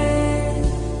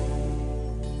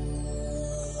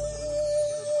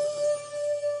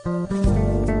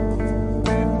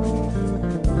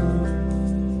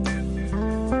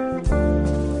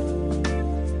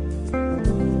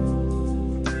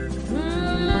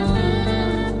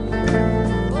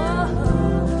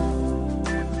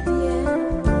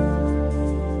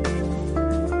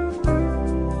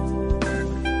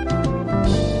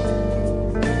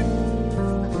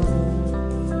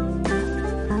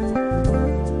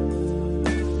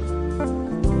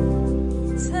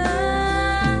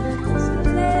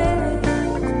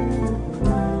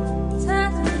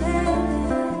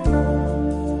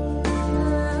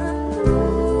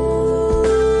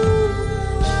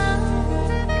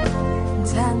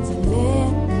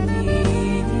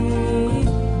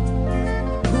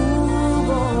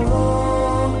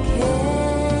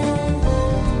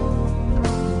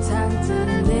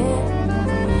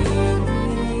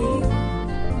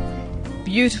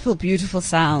 Beautiful, beautiful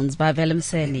sounds by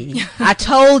Velemseli. I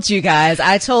told you guys.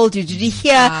 I told you. Did you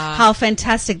hear how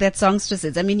fantastic that songstress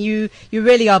is? I mean, you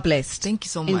really are blessed. Thank you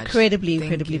so much. Incredibly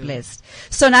Thank you. blessed.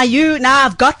 So now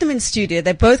I've got them in studio.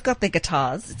 They both got their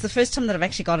guitars. It's the first time that I've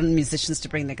actually gotten musicians to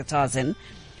bring their guitars in.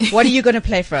 What are you going to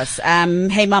play for us?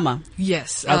 Hey Mama.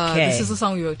 Yes. Okay. This is a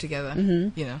song we wrote together.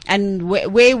 Mhm. You know. And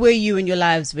where were you in your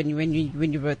lives when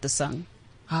you wrote the song?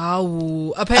 I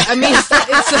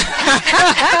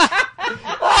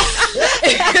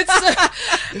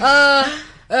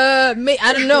mean,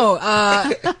 I don't know.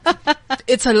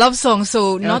 It's a love song,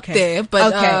 so not Okay. there,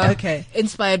 but Okay.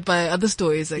 inspired by other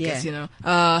stories, I guess. You know.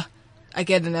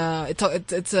 Again,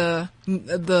 it's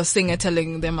the singer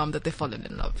telling their mom that they've fallen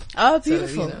in love. Oh, So, you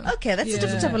beautiful. know. Okay, that's a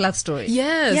different type of love story.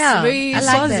 Yes, Yeah, very I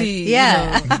like that. Swazi.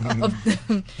 Yeah. You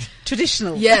know.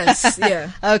 Traditional. Yes,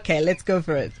 yeah. Okay, let's go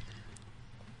for it.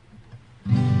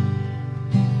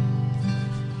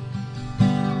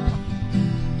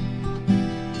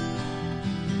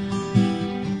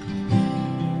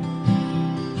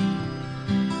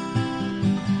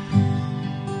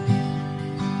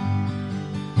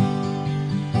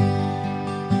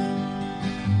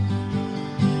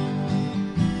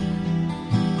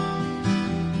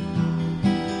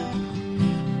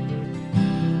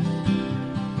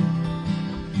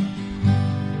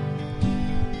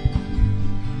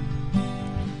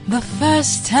 The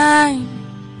first time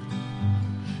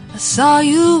I saw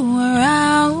you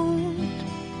around,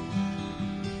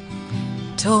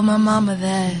 told my mama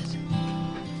that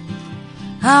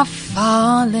I've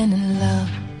fallen in love.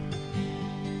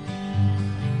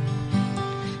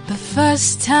 The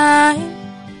first time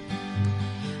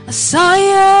I saw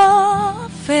your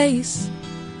face,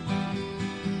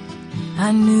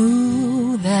 I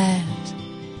knew that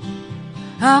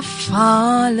I've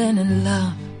fallen in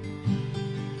love.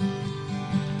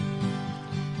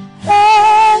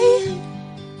 Hey,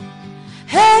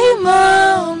 hey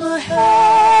mama,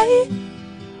 hey,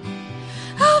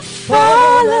 I've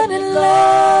fallen in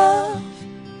love.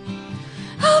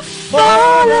 I've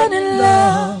fallen in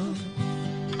love.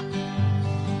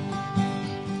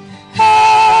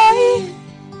 Hey,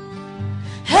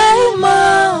 hey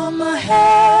mama,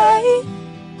 hey,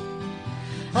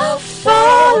 I've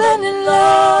fallen in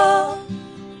love.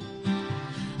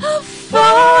 I've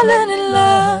fallen in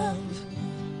love.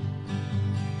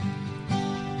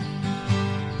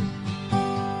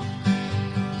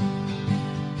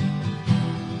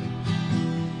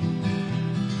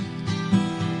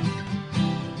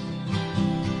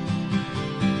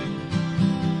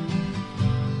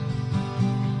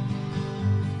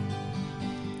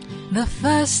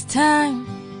 first time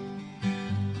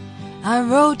I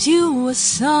wrote you a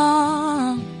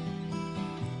song,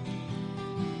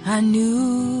 I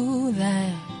knew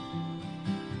that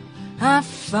I'd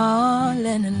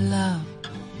fallen in love.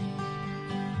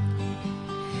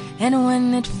 And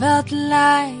when it felt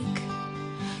like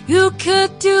you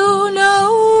could do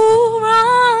no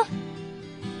wrong,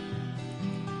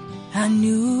 I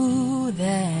knew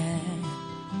that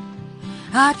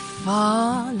I'd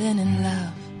fallen in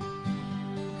love.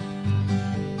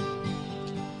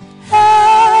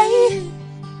 Hey,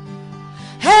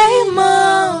 hey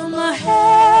mama,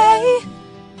 hey,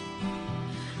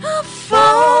 I've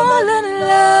fallen in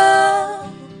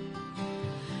love.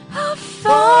 I've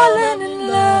fallen in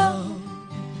love.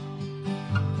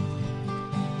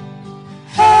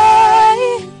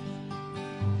 Hey,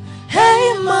 hey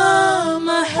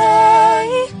mama,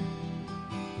 hey,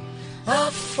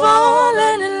 I've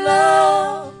fallen in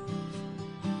love.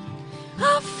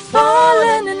 I've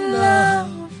fallen in love.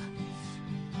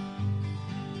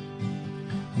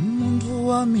 Umuntu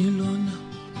wami lona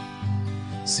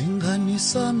singani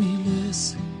sami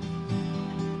lesi,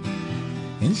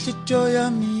 inhlityo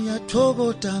yami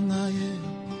yathokoza ngaye,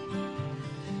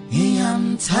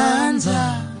 ngiyamthanda.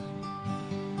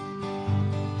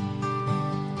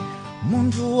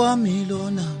 Umuntu wami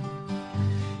lona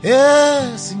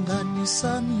singani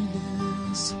sami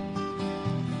lesi,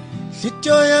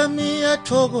 inhlityo yami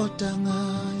yathokoza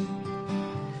ngaye,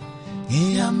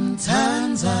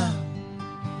 ngiyamthanda.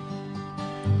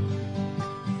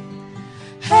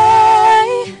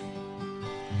 Hey,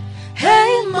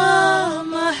 hey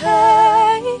mama,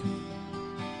 hey,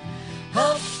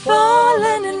 I've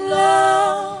fallen in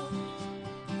love.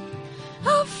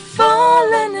 I've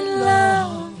fallen in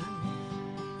love.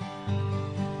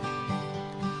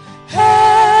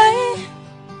 Hey,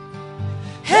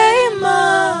 hey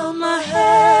mama,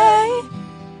 hey,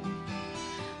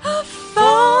 I've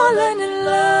fallen in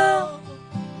love.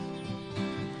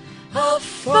 I've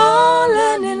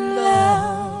fallen in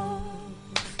love.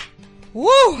 Woo!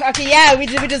 Okay, yeah, we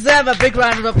deserve a big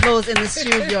round of applause in the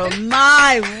studio.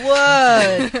 My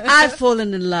word. I've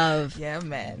fallen in love. Yeah,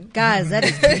 man. Guys, that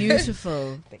is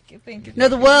beautiful. Thank you. No,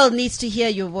 the world needs to hear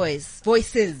your voices.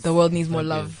 The world needs more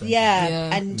love.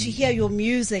 Yeah, and to hear your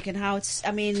music and how it's,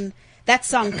 I mean, that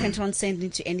song can transcend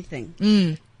into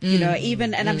anything. You know,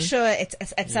 even, and I'm sure it's,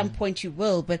 at some point you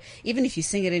will, but even if you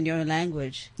sing it in your own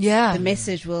language, Yeah. the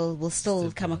message will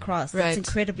still come across. Right. It's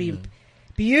incredibly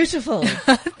beautiful.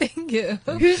 Thank you.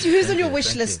 Who's on your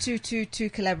wish list to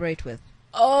collaborate with?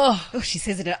 Oh, she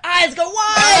says it, her eyes go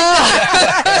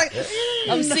wide.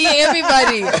 I'm seeing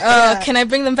everybody. Can I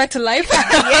bring them back to life?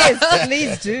 Yes,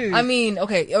 please do. I mean,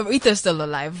 okay, Aretha's still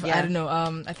alive. Yeah. I don't know.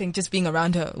 I think just being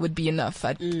around her would be enough.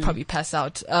 I'd probably pass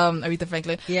out. Aretha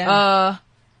Franklin. Yeah.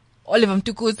 Oliver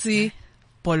Mtukudzi.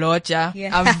 Polocha.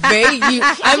 Yeah.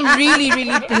 I'm really,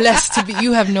 really blessed to be,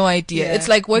 you have no idea. Yeah. It's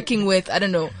like working with, I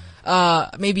don't know,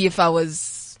 maybe if I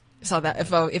was if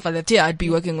I lived here, I'd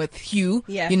be working with Hugh.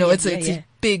 Yeah. You know, Yeah, it's a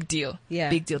big deal. Yeah.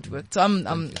 Big deal to work. So I'm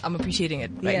appreciating it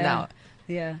right Yeah. now.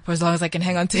 Yeah. For as long as I can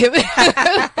hang on to him.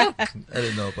 I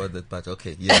don't know about that, but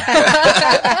okay,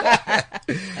 yeah.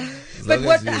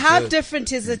 But how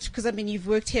different is it? Because I mean, you've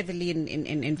worked heavily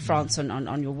in France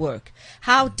on your work.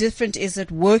 How different is it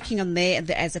working on there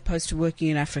as opposed to working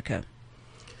in Africa?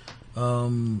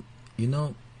 You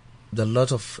know, the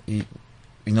lot of, you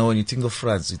know, when you think of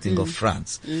France, you think of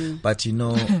France. But you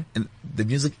know, in the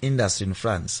music industry in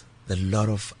France, there are a lot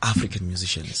of African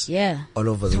musicians. Yeah. All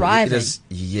over the Thriving. world.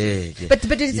 Yeah. But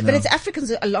it's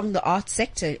Africans along the art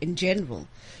sector in general.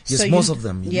 Yes, So most of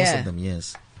them. Yeah. Most of them,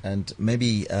 yes. And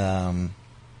maybe, of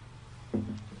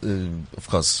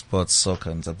course, sports, soccer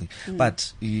and something.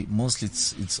 But mostly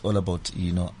it's all about,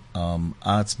 you know,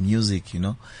 arts, music, you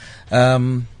know.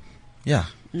 Yeah.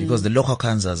 Because the local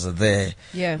kansas are there.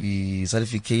 Yeah.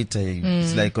 Certificate,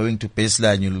 it's like going to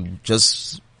baseline, you'll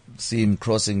just see him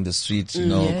crossing the street, you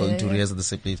know, going to rehearse at the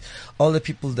same place. All the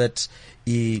people that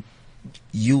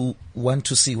you want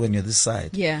to see when you're this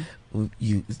side. Yeah.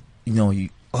 You know,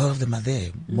 all of them are there,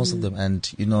 most of them. And,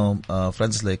 you know,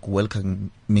 France is like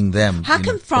welcoming them. How you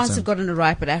come know, France have gotten it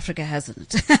right, but Africa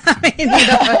hasn't? I mean, you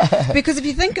know, because if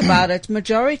you think about it,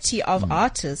 majority of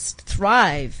artists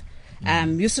thrive.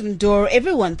 Youssef N'Dour,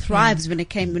 everyone thrives when it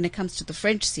comes to the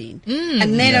French scene,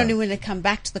 and then only when they come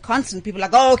back to the continent, people are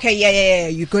like, oh, okay, yeah,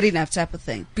 you're good enough, type of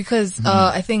thing. Because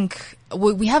I think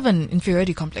we have an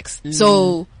inferiority complex.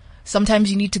 So sometimes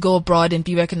you need to go abroad and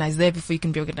be recognized there before you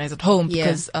can be recognized at home. Yeah.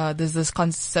 Because there's this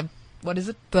concept. What is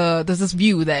it? There's this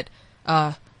view that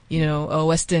you know,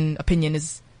 Western opinion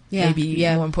is maybe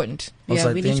more important. Also,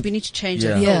 I we think- need to change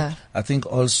yeah, it. Yeah. I think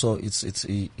also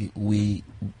we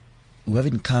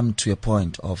haven't come to a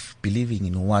point of believing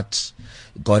in what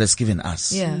God has given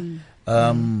us. Yeah.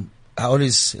 I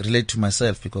always relate to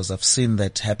myself because I've seen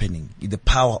that happening. The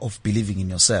power of believing in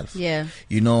yourself. Yeah.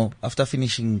 You know, after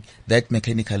finishing that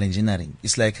mechanical engineering,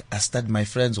 it's like I started my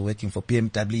friends working for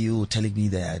BMW telling me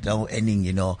they are now earning,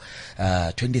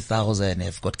 20,000,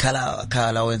 have got car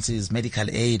allowances, medical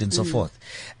aid and so forth.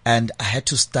 And I had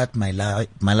to start my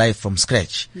life from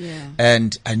scratch. Yeah.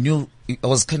 And I knew I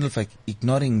was kind of like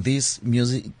ignoring this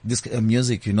music,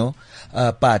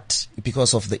 but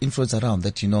because of the influence around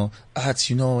that, arts,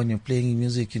 when you're playing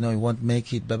music, you won't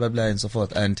make it, blah, blah, blah, and so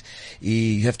forth. And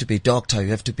you have to be a doctor, you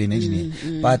have to be an engineer.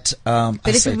 But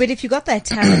if you got that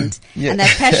talent Yeah. and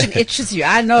that passion itches you,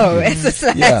 I know. It's just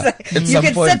like, At you some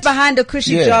can point- sit behind a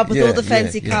cushy Yeah, job with yeah, all the yeah,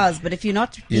 fancy yeah. cars, but if you're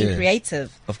not being Yeah.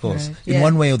 creative, of course, Right. in Yeah.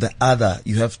 one way or the other,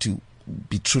 you have to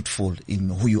be truthful in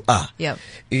who you are. Yep.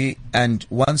 And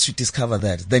once you discover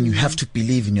that, then you have to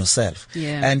believe in yourself.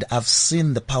 Yeah. And I've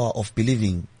seen the power of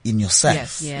believing in yourself.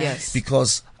 Yes. Yeah. Yes.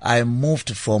 Because I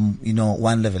moved from,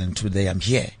 one level and today I'm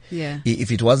here. Yeah.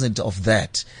 If it wasn't of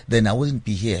that, then I wouldn't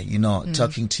be here,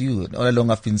 talking to you. All along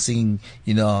I've been singing,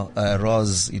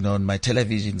 Rose, on my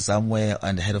television somewhere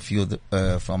and ahead of you,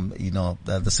 from,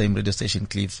 the same radio station,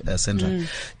 Cliff Central.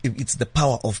 It's the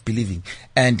power of believing.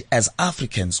 And as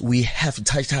Africans, we have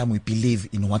time we believe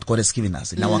in what God has given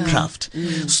us, in our craft,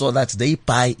 so that they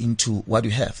buy into what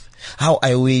we have. How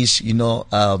I wish,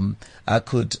 I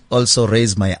could also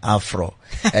raise my afro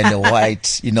and a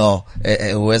white,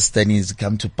 a Westerners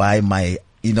come to buy my,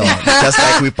 just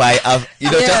like we buy,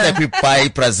 just like we buy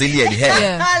Brazilian hair.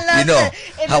 Yeah. I love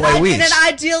it. How I wish. In an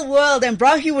ideal world, and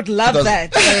bro, he would love Because-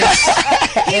 that.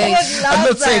 He would love I'm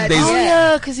not saying that. there's- Oh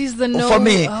yeah, because he's the no. For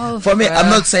me, oh, I'm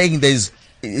not saying there's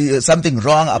something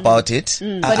wrong about it. But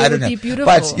it don't would know. be beautiful.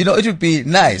 But it would be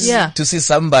nice Yeah. to see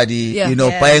somebody, Yeah.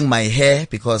 Yeah. buying my hair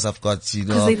because I've got,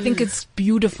 Because they think it's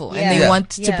beautiful Yeah. and they Yeah.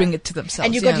 want to Yeah. bring it to themselves.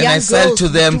 And you got and young I sell girls to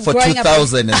them for growing up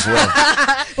 2,000 as well.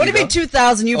 What do you mean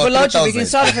 2,000? You Oh, below you. We can 2,000.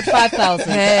 start off at 5,000.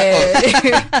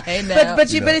 Hey, hey now.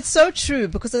 But it's so true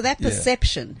because of that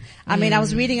perception. I mean, I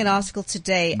was reading an article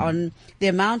today on the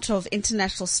amount of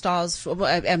international stars,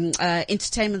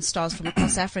 entertainment stars from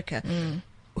across Africa,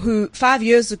 who 5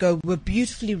 years ago were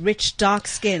beautifully rich, dark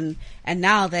skin, and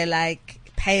now they're like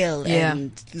pale Yeah.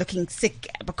 and looking sick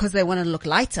because they want to look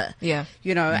lighter. Yeah.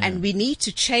 And we need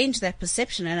to change that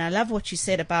perception. And I love what you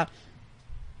said about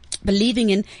believing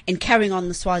in carrying on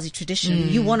the Swazi tradition.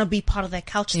 You want to be part of that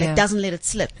culture Yeah. that doesn't let it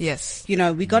slip. Yes.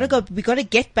 We got to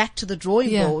get back to the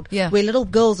drawing Yeah, board yeah. where little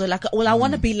girls are like, well, I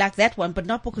want to be like that one, but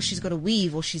not because she's got a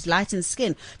weave or she's light in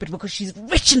skin, but because she's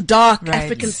rich and dark Right.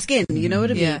 African skin. You know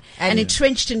what I Yeah. mean? And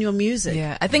entrenched in your music.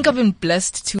 Yeah, I think I've been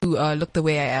blessed to look the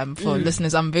way I am. For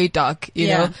listeners, I'm very dark,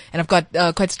 Yeah. know, and I've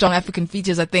got quite strong African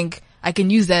features. I think I can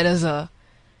use that as a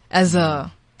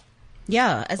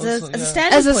Yeah, as Also, a yeah.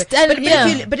 standard As a point. stand-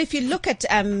 but yeah. if you look at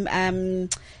some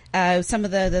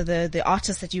of the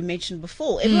artists that you mentioned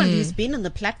before, everyone who's been on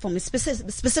the platform is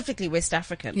specifically West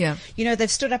African. Yeah.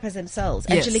 They've stood up as themselves.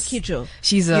 Yes. Angelique Kidjo.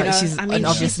 she's she's an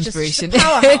obvious she's just inspiration. a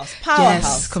powerhouse.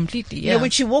 Yes, completely. Yeah. When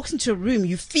she walks into a room,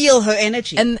 you feel her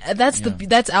energy. And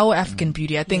that's our African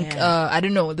beauty. I think Yeah. I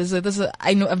don't know.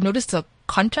 I've noticed a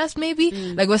contrast maybe.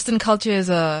 Like Western culture is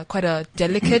quite a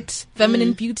delicate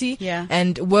feminine beauty. Yeah.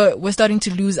 And we're starting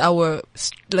to lose our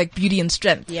like beauty and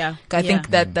strength. Yeah. I think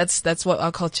Yeah. that's what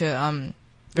our culture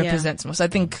represents most. I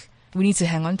think we need to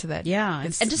hang on to that. Yeah,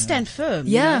 and just stand firm.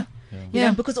 Yeah. You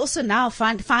know, because also now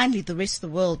finally the rest of the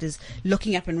world is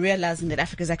looking up and realizing that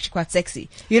Africa is actually quite sexy.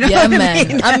 You know Yeah, what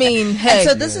man. I I mean? mean, hey. And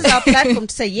so this is our platform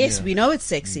to say, yes, we know it's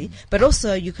sexy, but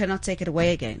also you cannot take it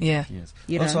away again. Yeah. Yes.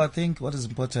 You Also, know? I think what is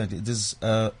important is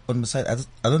on my side.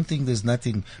 I don't think there's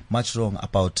nothing much wrong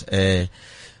about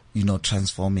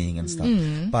transforming and stuff.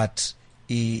 But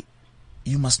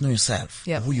you must know yourself,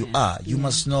 Yep. who you are. You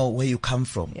must know where you come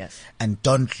from, Yes. and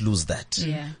don't lose that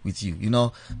Yeah. with you.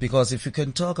 Because if you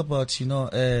can talk about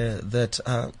that.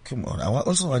 Come on, I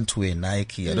also want to wear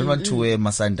Nike. I don't want to wear my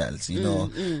sandals.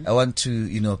 I want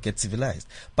to get civilized,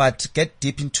 but get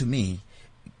deep into me.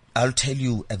 I'll tell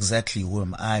you exactly who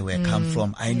am I, where I come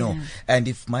from. I know. And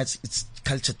if it's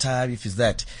culture time, if it's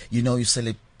that, you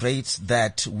celebrate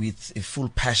that with a full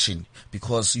passion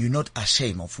because you're not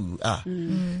ashamed of who you are.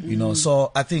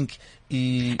 So I think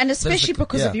And especially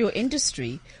because of your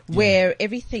industry, where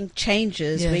everything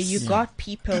changes, where you got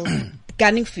people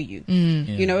gunning for you.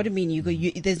 You know what I mean?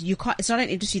 You can't, it's not an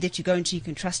industry that you go into, you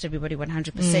can trust everybody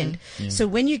 100%. So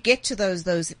when you get to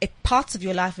those parts of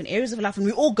your life and areas of life, and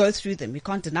we all go through them, you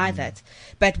can't deny that.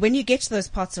 But when you get to those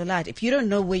parts of life, if you don't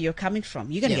know where you're coming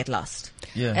from, you're going to get lost.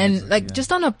 And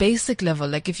just on a basic level,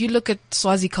 like if you look at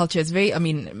Swazi culture, it's very, I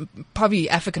mean, probably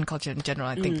African culture in general,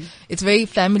 I think it's very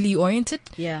family orientated.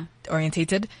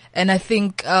 And I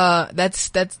think, that's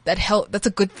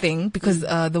a good thing, because,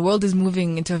 the world is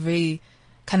moving into a very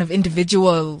kind of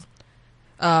individual,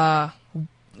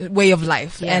 way of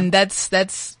life. And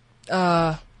that's,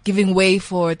 giving way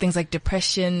for things like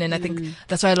depression, and I think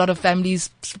that's why a lot of families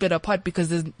split apart, because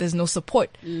there's no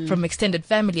support from extended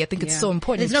family. I think it's so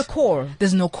important. There's no core.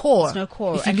 There's no core.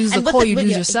 If you lose the core, you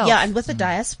lose yourself. Yeah, and with the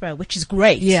diaspora, which is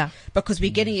great. Because we're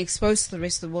getting exposed to the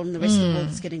rest of the world, and the rest of the world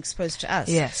is getting exposed to us.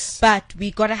 Yes. But we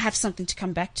got to have something to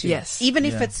come back to. Yes. Even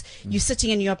if it's you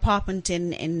sitting in your apartment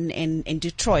in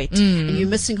Detroit and you're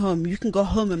missing home, you can go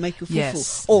home and make your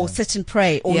fufu, or sit and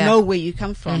pray, or know where you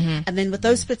come from. And then with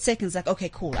those split seconds, like, okay,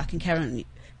 cool, I can carry on,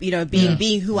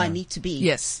 being who I need to be.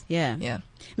 Yes. Yeah.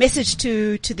 Message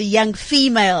to the young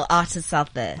female artists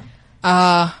out there.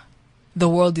 The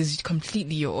world is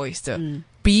completely your oyster.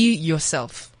 Be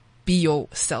yourself. Be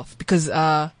yourself. Because,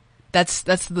 that's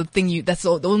the thing that's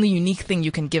the only unique thing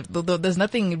you can give. There's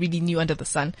nothing really new under the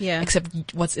sun.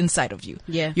 Except what's inside of you.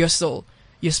 Your soul,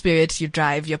 your spirit, your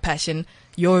drive, your passion,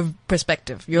 your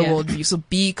perspective, your worldview. So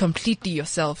be completely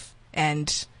yourself,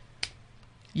 and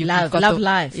love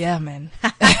life. Yeah, man.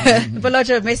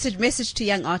 Bolojo, message to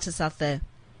young artists out there.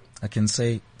 I can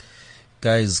say,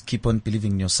 guys, keep on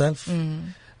believing in yourself,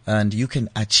 and you can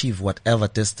achieve whatever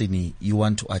destiny you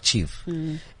want to achieve.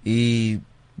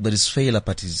 There is failure,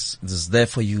 but it's there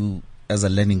for you as a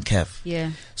learning curve.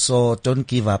 So don't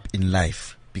give up in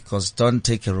life, because don't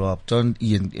take a rope, don't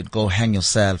go hang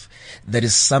yourself. There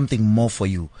is something more for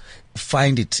you.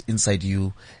 Find it inside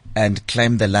you and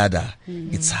climb the ladder.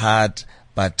 It's hard,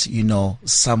 but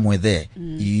somewhere there,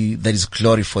 there is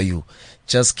glory for you.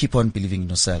 Just keep on believing in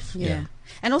yourself.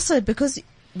 And also, because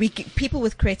people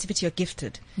with creativity are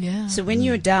gifted. So when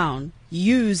you're down,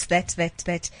 use that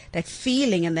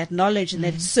feeling and that knowledge and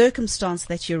that circumstance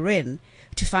that you're in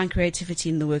to find creativity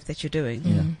in the work that you're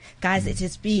doing. Guys, it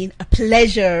has been a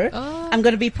pleasure. I'm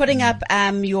going to be putting up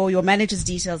your manager's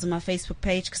details on my Facebook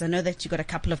page, because I know that you've got a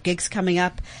couple of gigs coming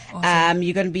up. Awesome.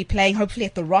 You're going to be playing hopefully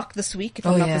at the Rock this week, if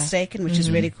I'm not mistaken, which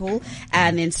is really cool,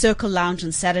 and in Circle Lounge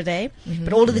on Saturday.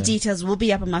 But all of the details will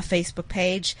be up on my Facebook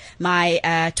page.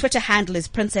 My Twitter handle is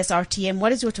Princess RTM.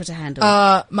 What is your Twitter handle?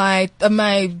 My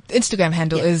Instagram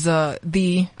handle is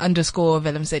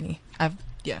 _Velemseni.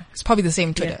 It's probably the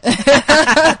same Twitter.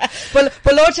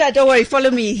 Bolocha, don't worry,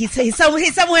 follow me. He's somewhere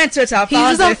on Twitter.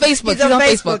 He's on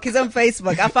Facebook. He's on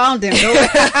Facebook. I found him.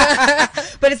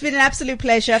 But it's been an absolute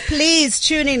pleasure. Please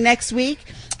tune in next week.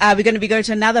 We're going to be going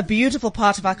to another beautiful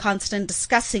part of our continent,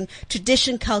 discussing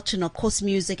tradition, culture, and of course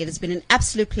music. It has been an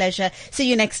absolute pleasure. See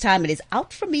you next time. It is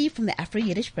out from me, from the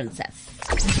Afro-Yiddish Princess.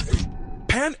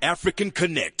 Pan-African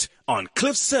Connect on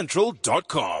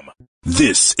CliffCentral.com.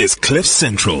 This is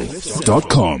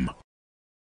CliffCentral.com.